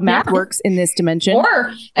that's how math works in this dimension.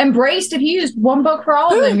 Or embraced, if you used one book for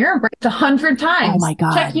all of them, you're embraced 100 times. Oh my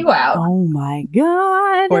God. Check you out. Oh my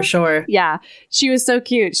God. For sure. Yeah, she was so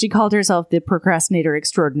cute. She called herself the procrastinator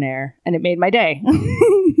extraordinaire, and it made my day.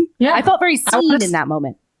 Yeah. I felt very seen in that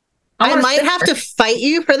moment. I might have to fight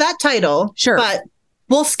you for that title. Sure. But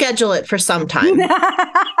we'll schedule it for some time.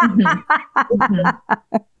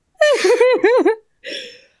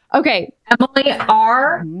 Okay. Emily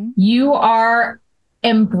R., you are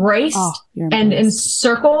embraced You're and embraced.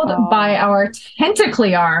 encircled by our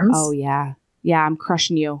tentacly arms. Oh, yeah. Yeah, I'm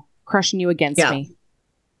crushing you. Crushing you against me.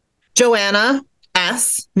 Joanna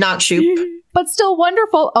S., not Shoop. But still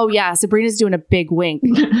wonderful. Oh, yeah. Sabrina's doing a big wink.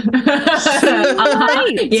 Right.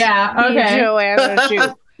 Yeah, okay. Joanna,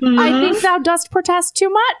 shoot. I think thou dost protest too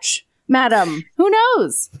much, madam. Who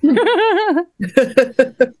knows?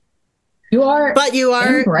 You are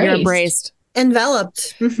You're embraced.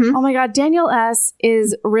 Enveloped. Oh my God. Danielle S.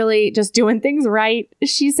 is really just doing things right.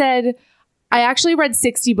 She said, I actually read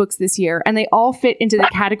 60 books this year and they all fit into the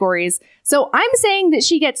categories. So I'm saying that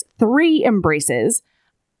she gets 3 embraces.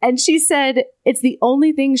 And she said it's the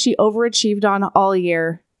only thing she overachieved on all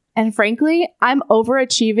year. And frankly, I'm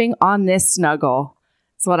overachieving on this snuggle.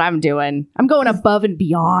 That's what I'm doing. I'm going above and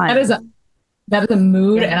beyond. That is a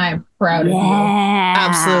mood, and I am proud of you.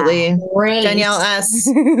 Absolutely. Great. Danielle S.,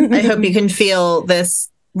 I hope you can feel this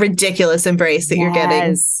ridiculous embrace that you're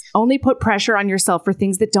getting. Only put pressure on yourself for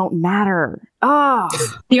things that don't matter. Oh.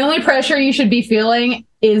 The only pressure you should be feeling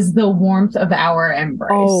is the warmth of our embrace.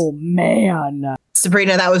 Oh, man.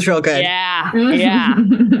 Sabrina, that was real good. Yeah. Yeah.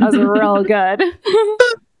 That was real good.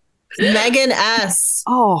 Megan S.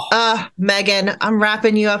 Oh. Megan, I'm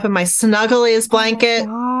wrapping you up in my snuggliest blanket.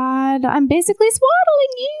 Oh God, I'm basically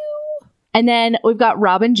swaddling you. And then we've got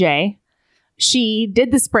Robin J. She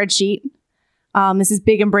did the spreadsheet. This is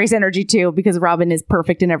big embrace energy too, because Robin is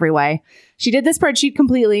perfect in every way. She did the spreadsheet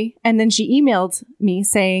completely. And then she emailed me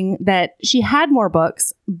saying that she had more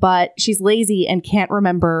books, but she's lazy and can't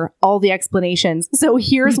remember all the explanations. So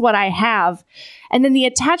here's what I have. And then the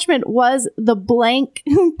attachment was the blank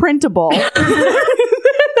printable that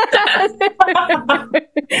that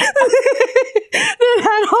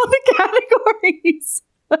had all the categories.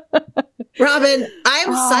 Robin,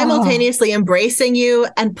 I'm simultaneously embracing you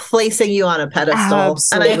and placing you on a pedestal.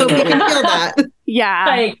 Absolutely. And I hope you can feel that. Yeah.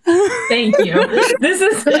 Thank you. This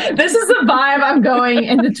is the vibe I'm going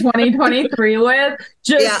into 2023 with.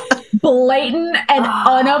 Just blatant and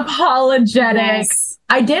unapologetic. Yes.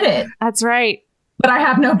 I did it, That's right. but I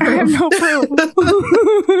have no I have proof. no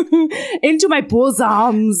proof. Into my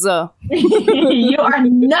bosoms. You are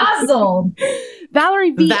nuzzled.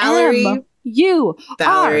 Valerie VM. Valerie. You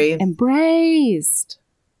Valerie. are embraced.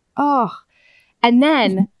 Oh. And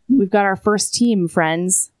then we've got our first team,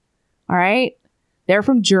 friends. All right. They're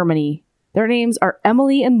from Germany. Their names are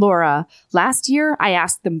Emily and Laura. Last year, I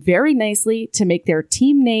asked them very nicely to make their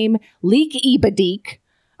team name Leek Ibadik.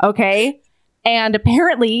 Okay. And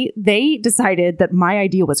apparently they decided that my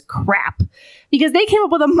idea was crap because they came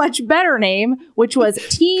up with a much better name, which was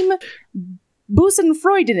Team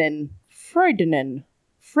Busenfreundinnen.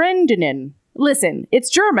 Freundinnen. Listen, it's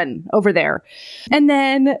German over there. And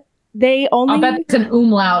then they only... I'll bet it's an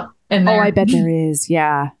umlaut in there. Oh, I bet there is.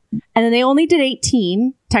 Yeah. And then they only did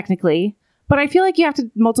 18, technically. But I feel like you have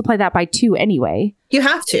to multiply that by 2 anyway. You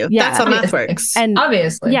have to. Yeah. That's how math works. And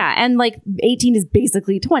Obviously. yeah, and like 18 is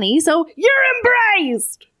basically 20. So you're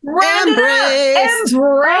embraced. Rounded Embraced. up.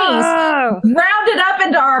 Embraced. Oh, Rounded up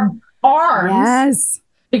into our arms. yes.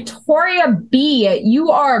 Victoria B, you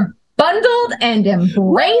are bundled and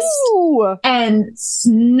embraced Woo! and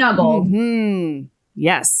snuggled. Mhm.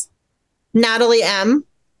 Yes. Natalie M,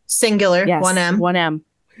 singular, Yes. 1M. 1M.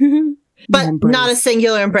 But Embrace. not a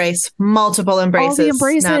singular embrace, multiple embraces. All the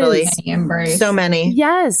embraces. Natalie. Embrace. So many.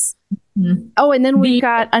 Yes. Mhm. Oh, and then we've The-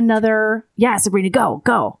 got another. Yeah, Sabrina,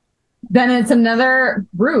 go. Then it's another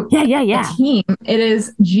group. Yeah. A team. It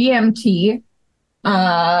is GMT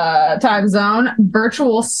time zone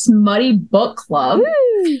virtual smutty book club.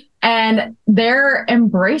 Woo. And their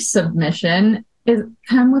embrace submission is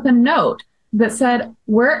come with a note that said,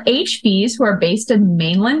 we're HBs who are based in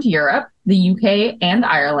mainland Europe, the UK and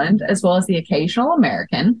Ireland, as well as the occasional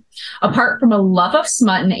American. Apart from a love of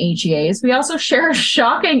smut and AGAs, we also share a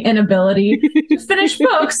shocking inability to finish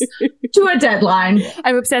books to a deadline.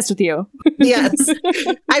 I'm obsessed with you. Yes.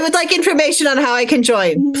 I would like information on how I can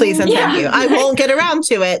join, please and thank you. I won't get around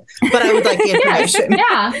to it, but I would like the information.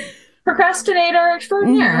 Yeah. Procrastinator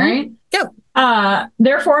extraordinaire, Mhm. right? Yep.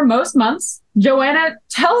 Therefore, most months, Joanna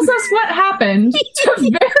tells us what happened to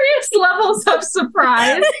various levels of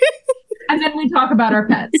surprise. And then we talk about our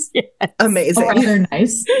pets. Amazing. Oh, they're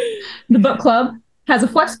nice. The book club has a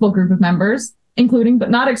flexible group of members, including but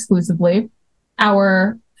not exclusively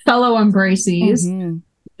our fellow embracees, Mhm.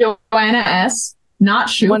 Joanna S., Not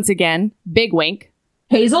Shoot, Once again, big wink.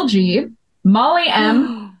 Hazel G., Molly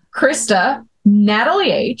M., Krista,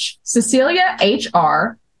 Natalie H., Cecilia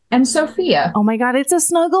H.R., and Sophia. Oh my God, it's a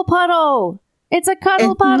snuggle puddle. It's a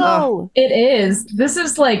cuddle It- puddle. It is. This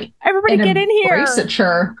is like Everybody an get in here.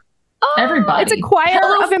 embrace-ature Oh, everybody. It's a choir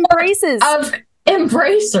Hello, of embraces. of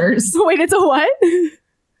embracers. Wait, it's a what?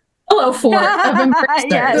 Hello, fort of embracers.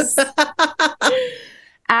 Yes.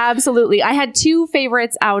 Absolutely. I had 2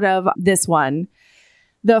 favorites out of this one.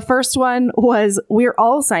 The first one was we're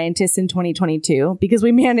all scientists in 2022 because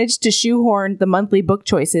we managed to shoehorn the monthly book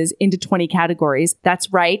choices into 20 categories.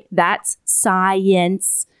 That's right. That's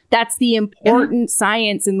science. That's the important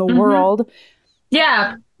science in the Mhm. world.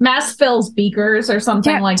 Yeah, Mass Fills beakers or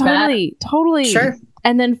something like that. Totally. Sure.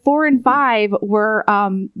 And then 4 and 5 were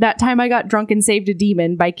That Time I Got Drunk and Saved a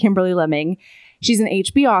Demon by Kimberly Lemming. She's an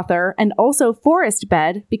HB author, and also Forest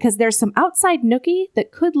Bed because there's some outside nookie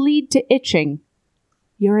that could lead to itching.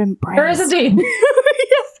 You're embraced. There is a deed.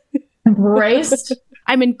 Embraced,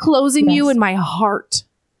 I'm enclosing you Yes. in my heart.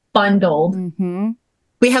 bundled. Mm-hmm.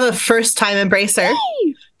 We have a first time embracer.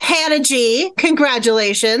 Hannah G.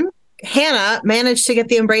 Congratulations. Hannah managed to get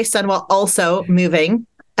the embrace done while also moving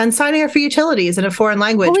and signing up for utilities in a foreign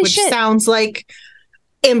language, Holy which shit. sounds like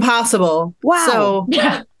impossible. Wow. So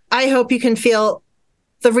Yeah. I hope you can feel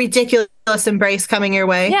the ridiculous embrace coming your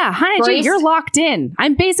way. Yeah, Hannah G, Braced. you're locked in.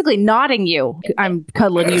 I'm basically nodding you. I'm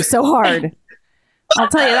cuddling you so hard. I'll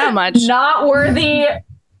tell you that much. Not worthy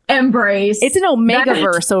embrace. It's an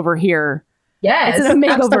Omegaverse over here. yes. It's an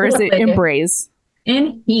Omegaverse absolutely. embrace.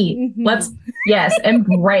 In heat. Mhm. Yes,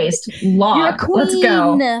 embraced. You're a Lock. queen. Let's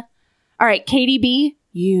go. All right, Katie B,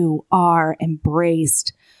 you are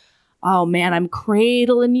embraced. Oh man, I'm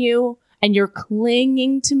cradling you and you're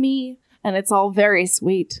clinging to me, and it's all very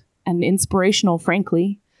sweet and inspirational,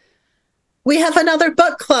 frankly. We have another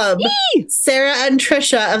book club. Yee! Sarah and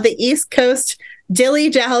Trisha of the East Coast Dilly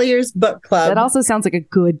Dalliers Book Club. That also sounds like a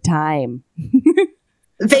good time.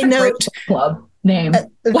 They note club name.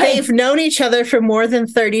 they've known each other for more than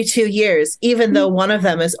 32 years, even though one of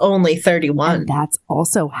them is only 31. And that's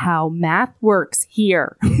also how math works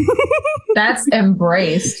here. That's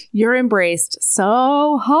embraced. You're embraced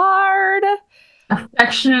so hard.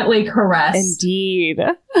 Affectionately caressed. Indeed.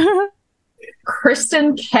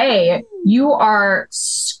 Kristen K, you are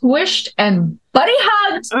squished and buddy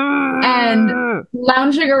hugged and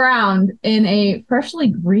lounging around in a freshly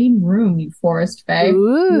green room, you Forest Fae.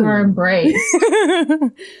 You are embraced.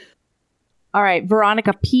 All right,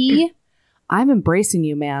 Veronica P, I'm embracing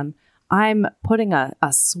you, man. I'm putting a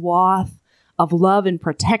swath of love and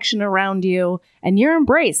protection around you, and you're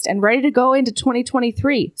embraced and ready to go into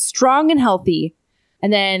 2023, strong and healthy.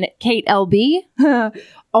 And then Kate LB,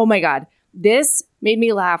 oh my God. This made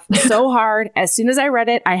me laugh so hard. As soon as I read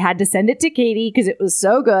it, I had to send it to Katie because it was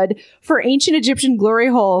so good. For Ancient Egyptian Glory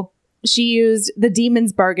Hole, she used The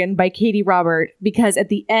Demon's Bargain by Katie Robert because at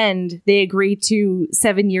the end, they agreed to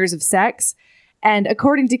 7 years of sex. And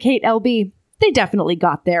according to Kate LB, they definitely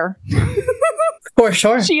got there. For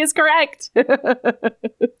sure. She is correct.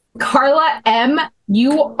 Carla M,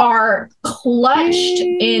 you are clutched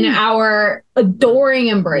in our adoring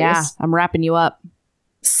embrace. Yeah, I'm wrapping you up.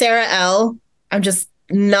 Sarah L, I'm just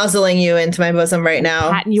nuzzling you into my bosom right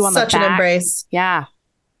now. Patting you on Such the back. an embrace. Yeah.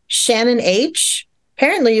 Shannon H,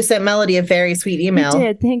 apparently you sent Melody a very sweet email. You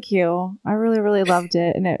did. Thank you. I really, really loved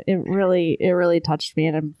it. And it really touched me.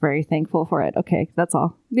 And I'm very thankful for it. Okay. That's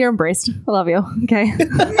all. You're embraced. I love you. Okay.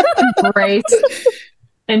 Embraced.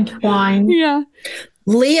 Entwined. Yeah.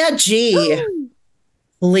 Leah G.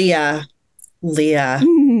 Leah. You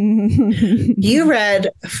read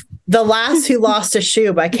The Lass Who Lost a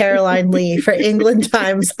Shoe by Caroline Lee for England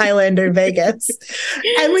Times Highlander Vegas.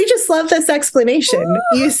 And we just love this explanation.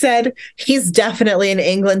 You said he's definitely an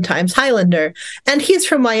England Times Highlander, and he's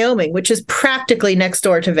from Wyoming, which is practically next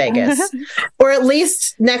door to Vegas, or at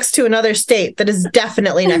least next to another state that is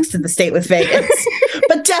definitely next to the state with Vegas,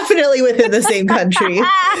 but definitely within the same country.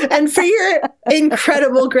 And for your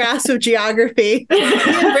incredible grasp of geography, we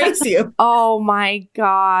embrace you. Oh my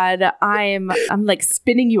God. I'm like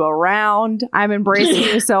spinning you around. I'm embracing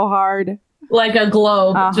you so hard. Like a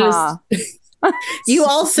globe. Just You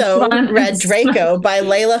also read Draco by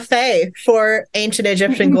Layla Faye for Ancient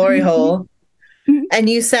Egyptian Glory Hole. And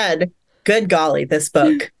you said, good golly, this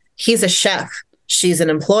book. He's a chef. She's an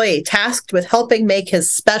employee tasked with helping make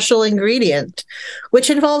his special ingredient, which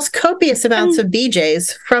involves copious amounts of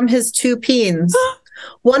BJs from his two peens.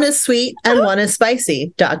 One is sweet and one is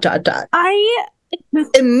spicy. ... I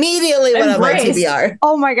Immediately went on my Embraced. TBR.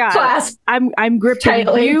 Oh my God. Clasp I'm gripping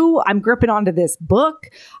tightly. you. I'm gripping onto this book.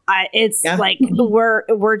 It's Yeah. like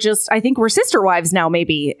we're just, I think we're sister wives now,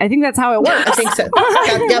 maybe. I think that's how it works. I think so.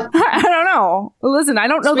 Yep. I don't know. Listen, I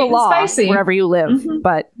don't know Sweet the and law spicy. wherever you live,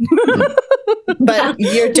 but But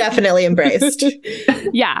you're definitely embraced.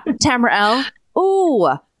 yeah. Tamara L. Ooh,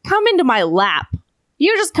 come into my lap.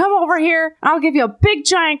 You just come over here. I'll give you a big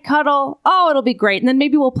giant cuddle. Oh, it'll be great. And then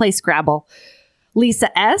maybe we'll play Scrabble.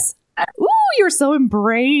 Lisa S. Ooh, you're so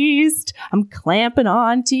embraced. I'm clamping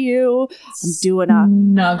on to you. I'm doing a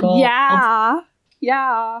snuggle. Yeah.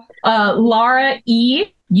 Laura E,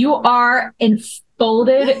 you are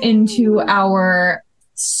enfolded into our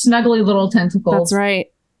snuggly little tentacles.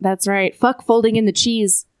 That's right. Fuck folding in the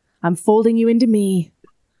cheese. I'm folding you into me.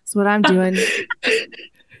 That's what I'm doing.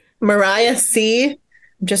 Mariah C, I'm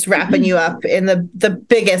just wrapping you up in the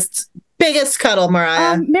biggest cuddle,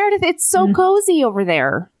 Mariah. Meredith, it's so cozy over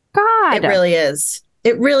there. God. It really is.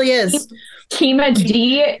 It really is. Kima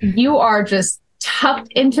D, you are just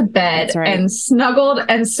tucked into bed That's right. and snuggled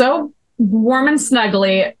and so warm and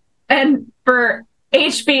snuggly. And for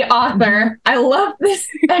HB author, I love this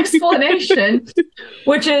explanation,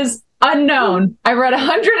 which is unknown. I read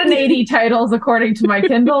 180 titles according to my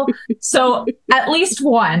Kindle. So at least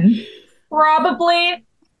one probably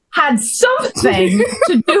had something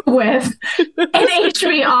to do with an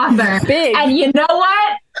HB author. Big. And you know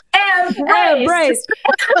what? Embrace.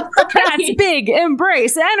 That's big.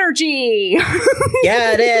 Embrace energy.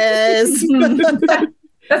 Yeah, it is.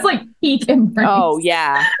 That's like peak embrace. Oh,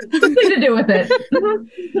 yeah. Something to do with it.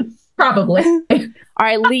 Probably. All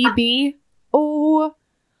right, Lee B. Oh,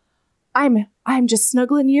 I'm just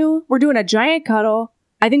snuggling you. We're doing a giant cuddle.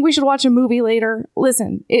 I think we should watch a movie later.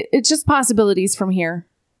 Listen, it's just possibilities from here.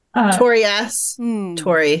 Tori S.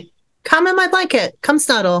 Tori, come in my blanket. Come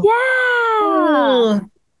snuggle. Yeah.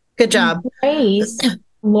 Ooh. Good job. Grace,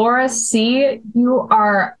 Laura C., you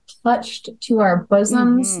are clutched to our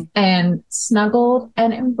bosoms and snuggled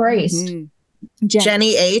and embraced.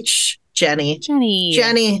 Jenny H. Jenny.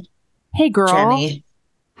 Hey, girl. Jenny.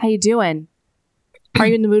 How you doing? Are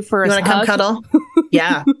you in the mood for a You want to come hug? cuddle?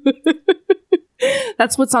 Yeah.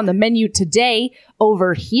 That's what's on the menu today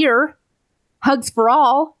over here. Hugs for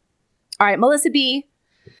all. All right, Melissa B.,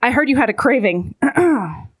 I heard you had a craving.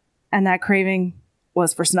 And that craving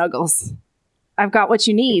was for snuggles. I've got what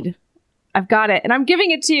you need. I've got it. And I'm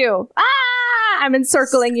giving it to you. I'm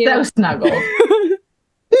encircling you. So snuggled.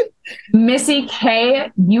 Missy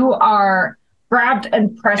K, you are grabbed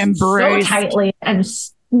and pressed Embraced. so tightly and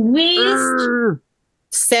squeezed.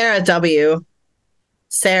 Sarah W.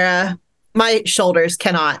 Sarah, my shoulders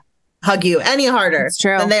cannot hug you any harder It's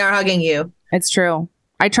true. than they are hugging you. It's true.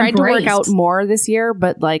 I tried to work Embraced. out more this year,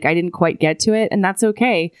 but like I didn't quite get to it. And that's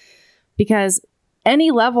okay because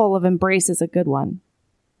any level of embrace is a good one.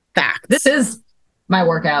 Fact. This is my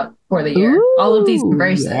workout for the year. All of these Ooh,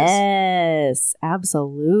 embraces. Yes,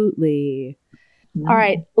 absolutely. All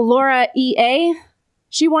right, Laura EA.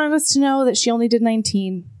 She wanted us to know that she only did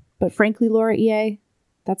 19. But frankly, Laura EA,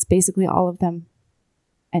 that's basically all of them.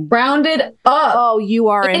 And Rounded up oh, you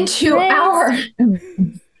are into our.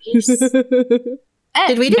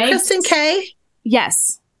 Did we do Megs? Kristen K?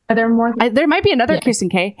 Yes. Are there more? There might be another Yeah. Kristen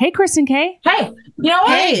K. Hey, Kristen K. Hey, you know what?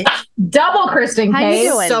 Hey, Double Kristen How you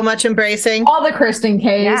K's. doing? so much embracing. All the Kristen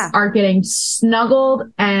K's Yeah. are getting snuggled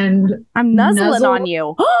and I'm nuzzling Nuzzle. on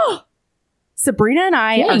you. Sabrina and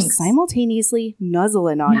I Thanks. are simultaneously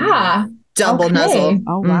nuzzling on you. yeah. Double Okay. nuzzle.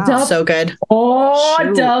 Oh, wow. Double- So good. Oh,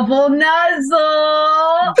 Shoot. double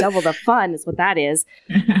nuzzle. Double the fun is what that is.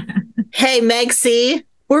 Hey, Meg C.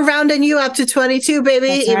 We're rounding you up to 22, baby.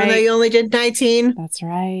 That's Even right. though you only did 19. That's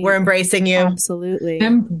right. We're embracing you. Absolutely.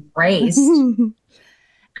 Embraced.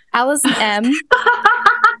 Allison M.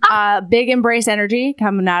 Big embrace energy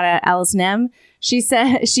coming out of Allison M. She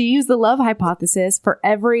said she used the love hypothesis for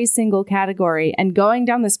every single category, and going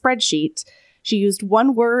down the spreadsheet, she used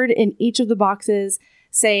one word in each of the boxes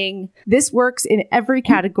saying, "This works in every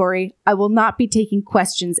category. I will not be taking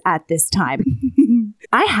questions at this time."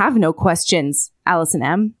 I have no questions, Allison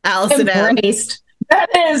M. Allison M. Embraced. That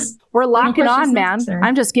is We're locking questions on, man. necessary.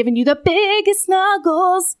 I'm just giving you the biggest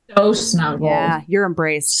snuggles. so snuggled. Yeah, you're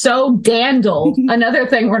embraced. So dandled. Another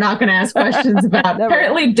thing we're not going to ask questions about. Never.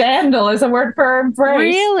 Apparently, dandle is a word for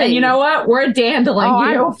embrace. Really? And you know what? We're dandling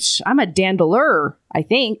you. I'm a dandler, I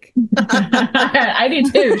think. I do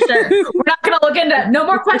too. Sure. We're not going to look into no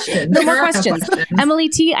more questions. No more There are questions. Emily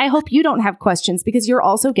T, I hope you don't have questions because you're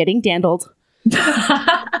also getting dandled.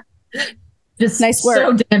 Just Nice work.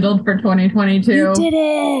 so dandled for 2022. You did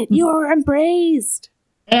it. You were embraced.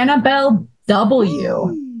 Annabelle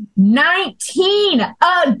W. 19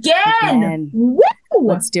 again. Woo!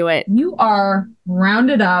 Let's do it. You are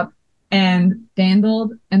rounded up and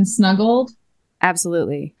dandled and snuggled.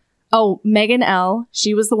 Absolutely. Oh, Megan L.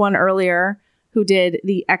 She was the one earlier who did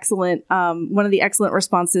the excellent, one of the excellent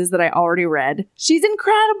responses that I already read. She's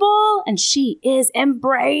incredible and she is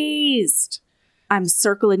embraced. I'm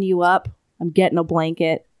circling you up. I'm getting a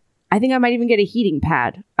blanket. I think I might even get a heating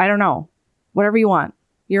pad. I don't know. Whatever you want.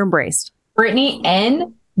 You're embraced. Brittany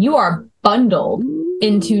N., you are bundled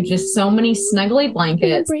into just so many snuggly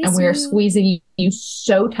blankets, Embrace and we are you. squeezing you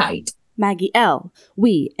so tight. Maggie L.,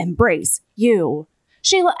 we embrace you.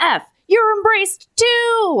 Sheila F., you're embraced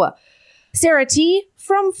too. Sarah T.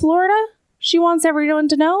 from Florida, she wants everyone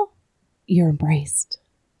to know you're embraced.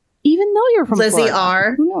 Even though you're from Lizzie Florida.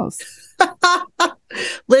 R. Who knows?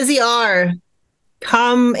 Lizzie R.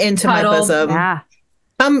 Come into my Cuddled. bosom. Yeah.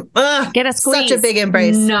 Get a squeeze. Such a big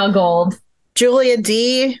embrace. Snuggled. Julia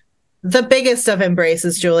D. The biggest of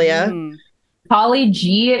embraces, Julia. Mm. Polly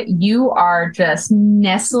G., you are just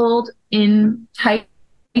nestled in tight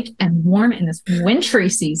and warm in this wintry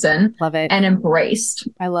season Love it. and embraced.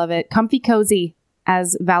 I love it. Comfy cozy,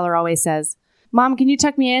 as Valor always says. Mom, can you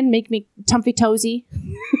tuck me in? Make me comfy tozy.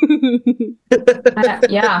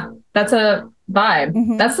 Yeah, that's a vibe.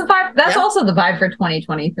 Mhm. That's the vibe. That's Yeah. also the vibe for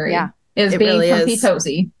 2023. Yeah. Is It being really comfy is.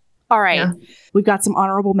 tozy. All right. Yeah. We've got some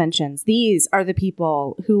honorable mentions. These are the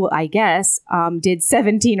people who I guess did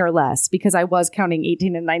 17 or less because I was counting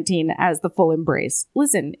 18 and 19 as the full embrace.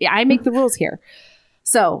 Listen, I make the rules here.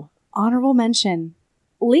 So, honorable mention.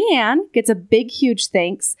 Leanne gets a big, huge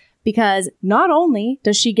thanks because not only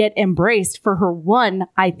does she get embraced for her one,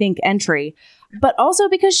 I think, entry, but also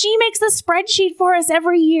because she makes the spreadsheet for us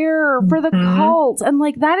every year for the Mhm. cult. And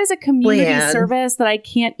like that is a community Leanne. service that I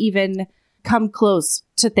can't even come close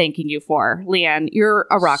to thanking you for. Leanne, you're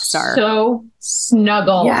a rock star. So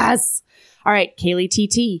snuggle. Yes. All right. Kaylee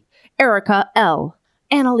TT, Erica L,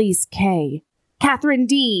 Annalise K, Catherine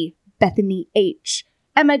D, Bethany H,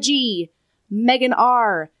 Emma G, Megan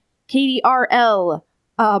R, Katie RL,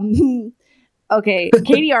 Okay,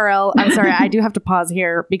 Katie RL, I'm sorry, I do have to pause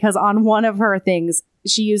here because on one of her things,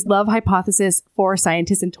 she used love hypothesis for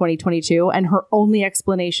scientists in 2022, and her only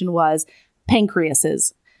explanation was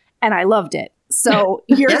pancreases. And I loved it. So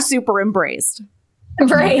you're super embraced.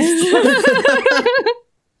 Embraced.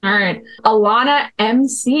 All right. Alana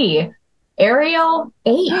MC, Ariel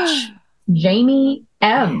H, Jamie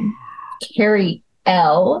M, Carrie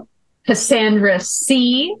L, Cassandra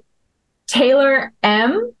C, Taylor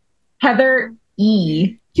M, Heather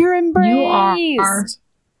E. You're embraced. You are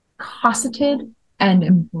cosseted and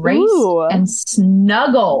embraced Ooh. and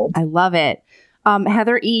snuggled. I love it.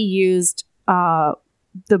 Heather E used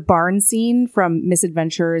the barn scene from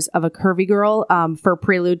Misadventures of a Curvy Girl for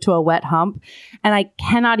prelude to a wet hump. And I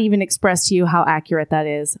cannot even express to you how accurate that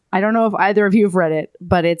is. I don't know if either of you have read it,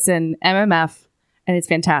 but it's an MMF and it's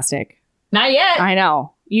fantastic. Not yet. I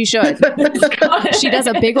know. You should. She does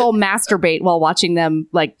a big old masturbate while watching them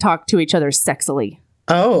like talk to each other sexily.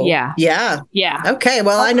 Oh, Yeah. yeah. Yeah. Okay,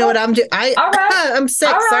 well, I know what I'm doing. All right. I'm sick.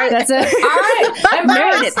 All right. Sorry. That's it. All right.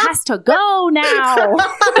 Meredith has to go now.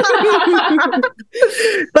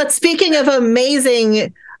 But speaking of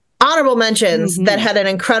amazing honorable mentions that had an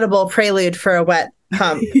incredible prelude for a wet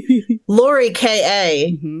hump, Lori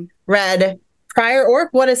K.A. read Pryor Orc.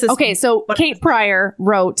 What is this? Okay, so Kate Pryor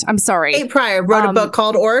wrote, I'm sorry. Kate Pryor wrote a book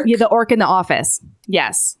called Orc. Yeah, The Orc in the Office.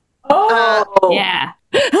 Yes. Oh. Yeah.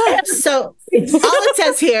 So all it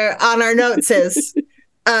says here on our notes is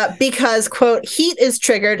because, quote, heat is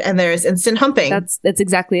triggered and there is instant humping. That's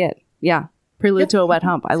exactly it. Yeah. Prelude to a wet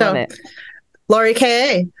hump. I love it. Lori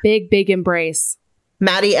K.A., Big embrace.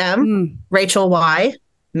 Maddie M., Rachel Y.,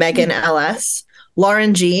 Megan L.S.,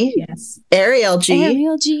 Lauren G., Yes. Ariel G.,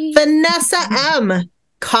 Ariel G. Vanessa M.,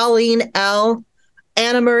 Colleen L.,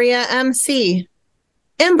 Anna Maria M.C.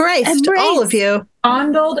 Embraced, all of you.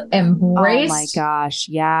 Fondled, embraced. Oh my gosh.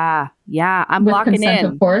 Yeah. Yeah. I'm With locking consent, in.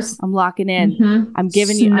 of course. I'm locking in. Mhm. I'm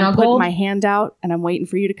giving you, I'm putting Snuggled. my hand out and I'm waiting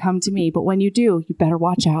for you to come to me. But when you do, you better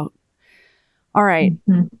watch out. All right.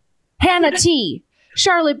 Mhm. Hannah T,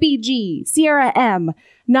 Charlotte BG, Sierra M,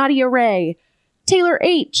 Nadia Ray, Taylor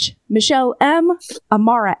H, Michelle M,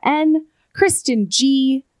 Amara N, Kristen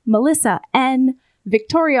G, Melissa N,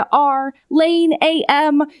 Victoria R, Lane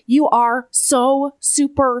AM. You are so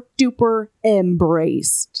super duper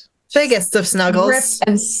embraced. Biggest of snuggles. Ripped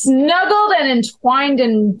and snuggled and entwined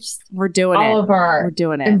in We're doing all it. of our We're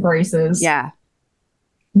doing it. embraces. Yeah.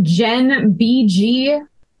 Jen BG,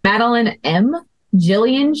 Madeline M,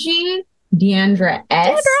 Jillian G, Deandra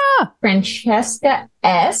S, Deandra! Francesca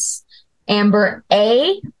S, Amber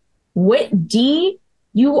A, Whit D.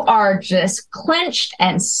 You are just clenched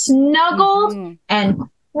and snuggled and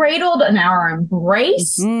cradled in our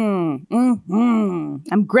embrace. I'm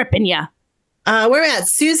gripping you. We're at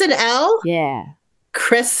Susan L, Yeah.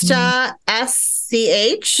 Krista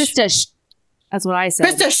SCH. Krista. That's what I said.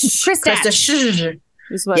 Krista.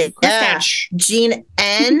 Is what Yeah. Krista. Jean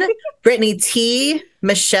N, Brittany T,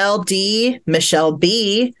 Michelle D, Michelle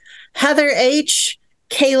B, Heather H,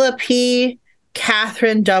 Kayla P,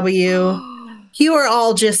 Catherine W. You are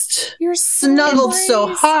all just You're snuggled so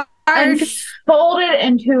embraced. hard, And folded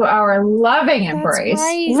into our loving embrace. That's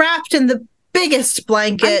right. wrapped in the biggest I'm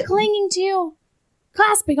blanket. clinging to you,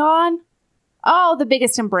 clasping on. Oh, the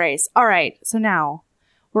biggest embrace. All right. So now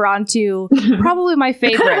we're on to probably my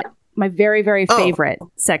favorite, my very, very Oh, favorite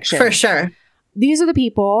section. For sure. These are the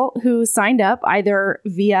people who signed up either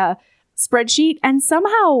via spreadsheet and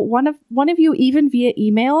somehow one of you even via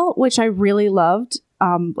email, which I really loved.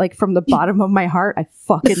 Like from the bottom of my heart, I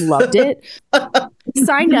fucking loved it.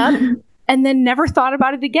 Signed up and then never thought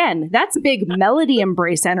about it again. That's big Melody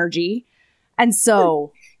embrace energy. And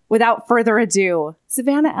so, without further ado,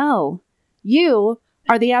 Savannah L., you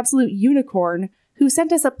are the absolute unicorn who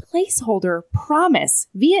sent us a placeholder promise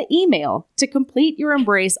via email to complete your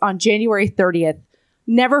embrace on January 30th.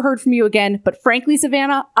 Never heard from you again, but frankly,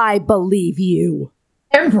 Savannah, I believe you.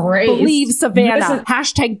 Embrace. Believe Savannah. This is-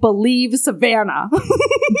 Hashtag believe Savannah.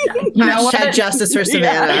 You know Hashtag what? justice for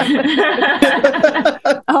Savannah.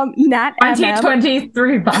 Nat MM.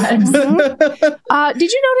 2023 vibes.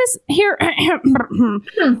 Did you notice here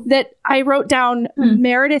that I wrote down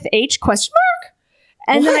Meredith H ?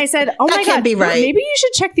 And then I said, "Oh That my can't god, be right. maybe you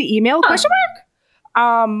should check the email ? That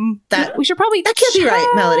We should probably that can't be right,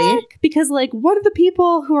 Melody. because like one of the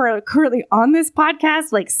people who are currently on this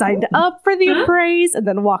podcast like signed up for the embrace and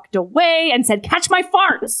then walked away and said, "Catch my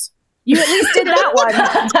farts." You at least did that one.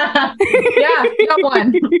 Yeah, you got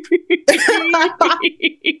one.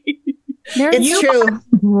 Meredith, It's true.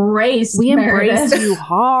 Embrace. we Meredith. embrace you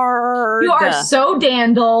hard. You are so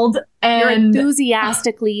dandled You're and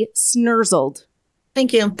enthusiastically snursled.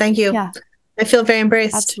 Thank you. Thank you. Yeah. I feel very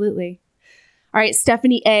embraced. Absolutely. All right,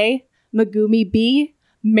 Stephanie A, Megumi B,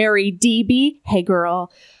 Mary DB, hey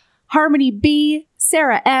girl, Harmony B,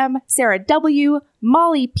 Sarah M, Sarah W,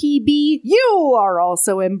 Molly PB, you are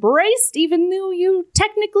also embraced, even though you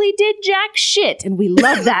technically did jack shit, and we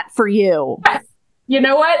love that for you. You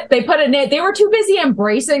know what? They put it in. They were too busy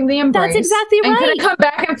embracing the embrace. That's exactly And right. couldn't come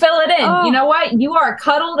back and fill it in. Oh. You know what? You are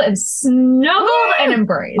cuddled and snuggled and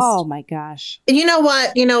embraced. Oh my gosh. And you know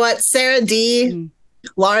what? Sarah D,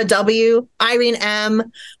 Laura W, Irene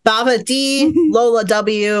M, Bava D, Lola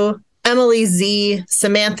W, Emily Z,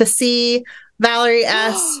 Samantha C, Valerie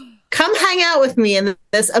S. Come hang out with me in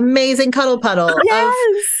this amazing cuddle puddle of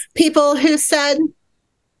people who said,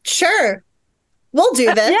 sure, we'll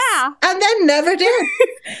do this. Yeah. And then never did.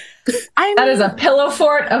 That is a pillow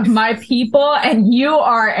fort of my people, and you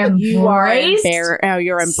are embraced.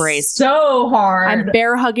 You're embraced. So hard. I'm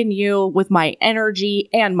bear hugging you with my energy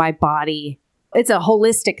and my body. It's a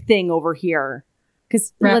holistic thing over here.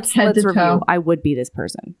 Because let's review. Toe. I would be this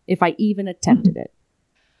person if I even attempted it.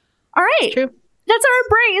 All right. True. That's our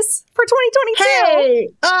embrace for 2022. Hey,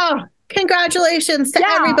 congratulations to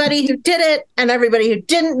everybody who did it and everybody who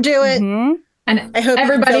didn't do it. Mm-hmm. And I hope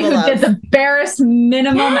everybody who did the barest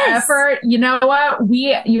minimum effort, you know what?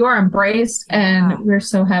 You are embraced, and we're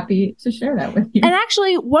so happy to share that with you. And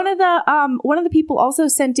actually, one of the people also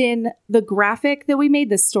sent in the graphic that we made,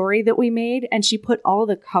 the story that we made, and she put all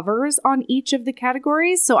the covers on each of the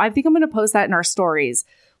categories. So I think I'm going to post that in our stories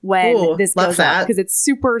when this goes up, because it's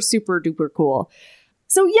super, super duper cool.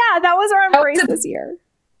 So yeah, that was our embrace this year.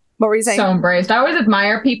 What were you saying? So embraced. I always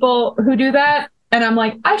admire people who do that. And I'm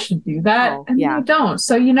like, I should do that. And I don't.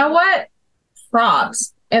 So you know what?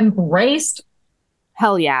 Props. Embraced.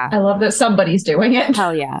 Hell yeah. I love that somebody's doing it.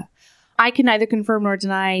 Hell yeah. I can neither confirm nor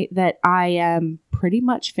deny that I am pretty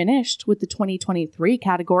much finished with the 2023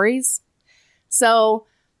 categories. So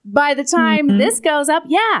by the time this goes up,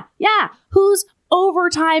 who's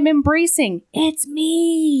overtime embracing? It's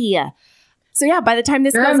me. So yeah, by the time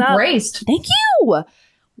this goes embraced. Up, thank you.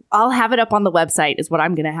 I'll have it up on the website is what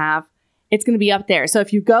I'm going to have. It's going to be up there. So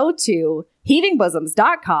if you go to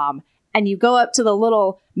heavingbosoms.com and you go up to the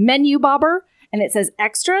little menu bobber and it says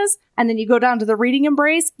extras, and then you go down to the reading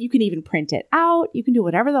embrace, you can even print it out. You can do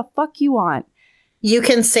whatever the fuck you want. You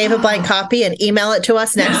can save a blank copy and email it to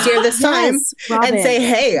us next year this time and say,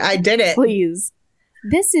 hey, I did it. Please.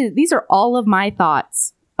 These are all of my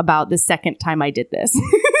thoughts about the second time I did this.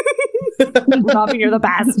 Robin, you're the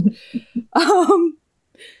best.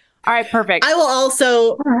 All right, perfect. I will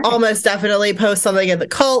also almost definitely post something in the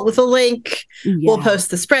cult with a link. We'll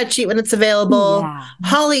post the spreadsheet when it's available.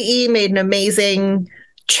 Holly E made an amazing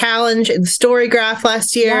challenge in Storygraph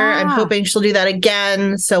last year. I'm hoping she'll do that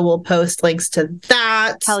again. So we'll post links to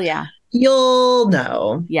that. Hell yeah. You'll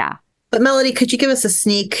know. Yeah. But Melody, could you give us a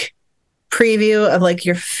sneak preview of like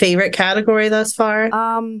your favorite category thus far?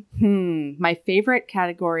 My favorite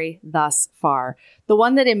category thus far. The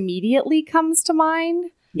one that immediately comes to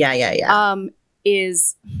mind.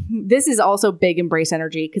 This is also big embrace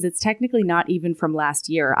energy because it's technically not even from last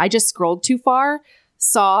year. I just scrolled too far,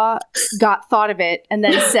 thought of it, and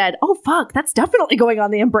then said, "Oh fuck, that's definitely going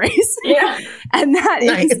on the embrace." Yeah, and that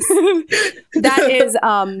is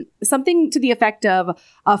something to the effect of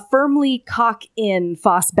a firmly cock in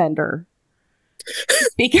Fassbender.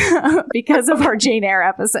 Because of our Jane Eyre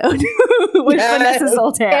episode with Vanessa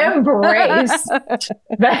Zoltan. Embrace.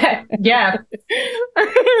 Yeah.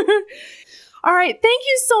 All right. Thank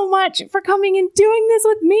you so much for coming and doing this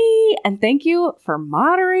with me. And thank you for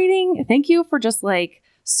moderating. Thank you for just like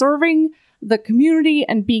serving the community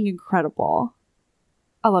and being incredible.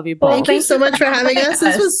 I love you both. Well, thank you so much for having us.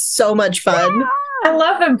 This was so much fun. Yeah. I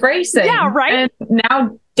love embracing. Yeah, right? And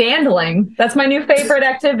now dandling. That's my new favorite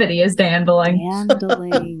activity is dandling.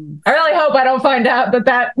 Dandling. I really hope I don't find out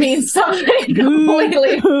that means something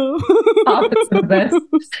completely opposite of this.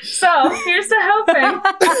 So here's to hoping.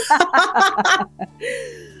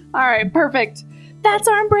 All right, perfect. That's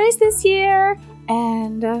our embrace this year.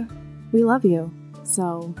 And we love you.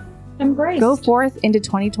 So embrace. Go forth into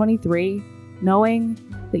 2023 knowing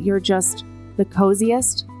that you're just the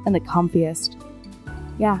coziest and the comfiest.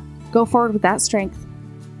 Yeah, go forward with that strength.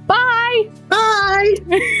 Bye! Bye!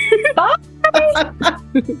 Bye!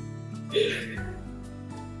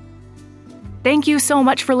 Thank you so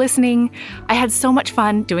much for listening. I had so much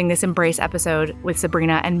fun doing this Embrace episode with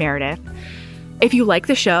Sabrina and Meredith. If you like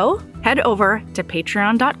the show, head over to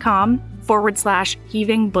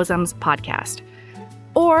patreon.com/Heaving Bosoms podcast.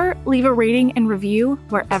 Or leave a rating and review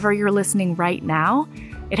wherever you're listening right now.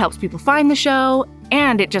 It helps people find the show,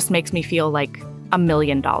 and it just makes me feel like $1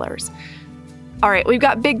 million. All right, we've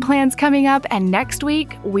got big plans coming up, and next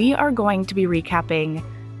week we are going to be recapping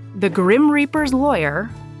The Grim Reaper's Lawyer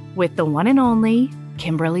with the one and only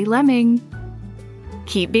Kimberly Lemming.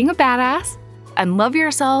 Keep being a badass and love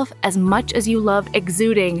yourself as much as you love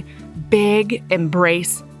exuding big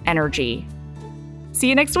embrace energy. See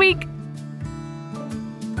you next week.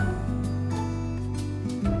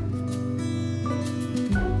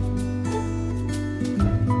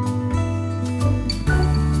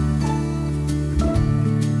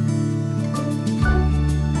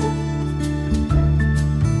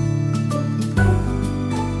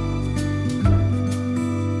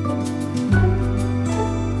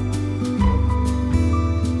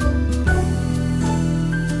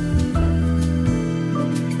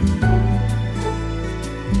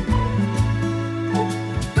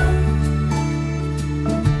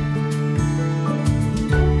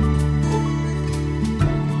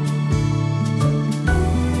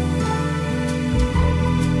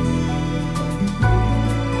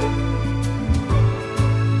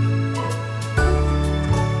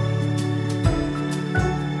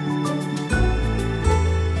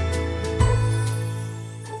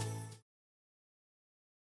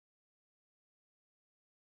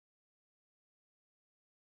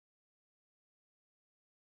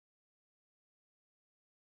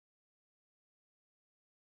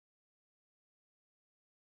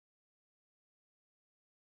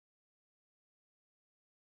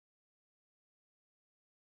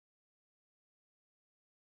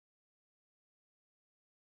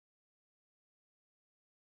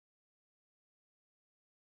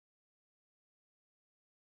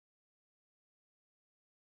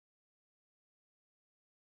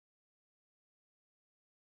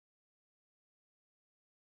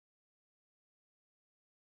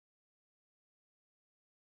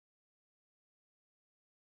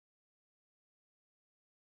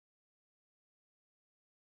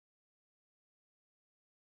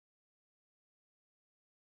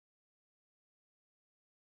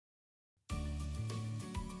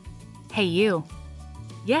 Hey, you.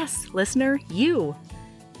 Yes, listener, you.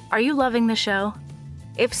 Are you loving the show?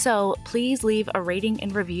 If so, please leave a rating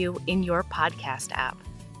and review in your podcast app.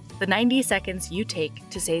 The 90 seconds you take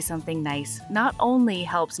to say something nice not only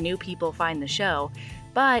helps new people find the show,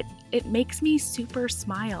 but it makes me super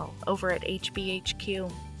smile over at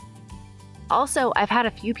HBHQ. Also, I've had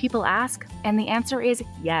a few people ask, and the answer is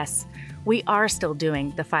yes. We are still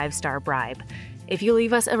doing the 5-star bribe. If you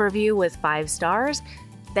leave us a review with 5 stars,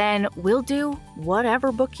 then we'll do whatever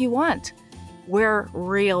book you want. We're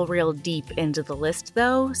real deep into the list,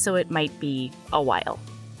 though, so it might be a while.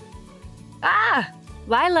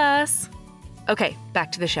 Lilas! Okay,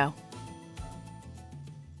 back to the show.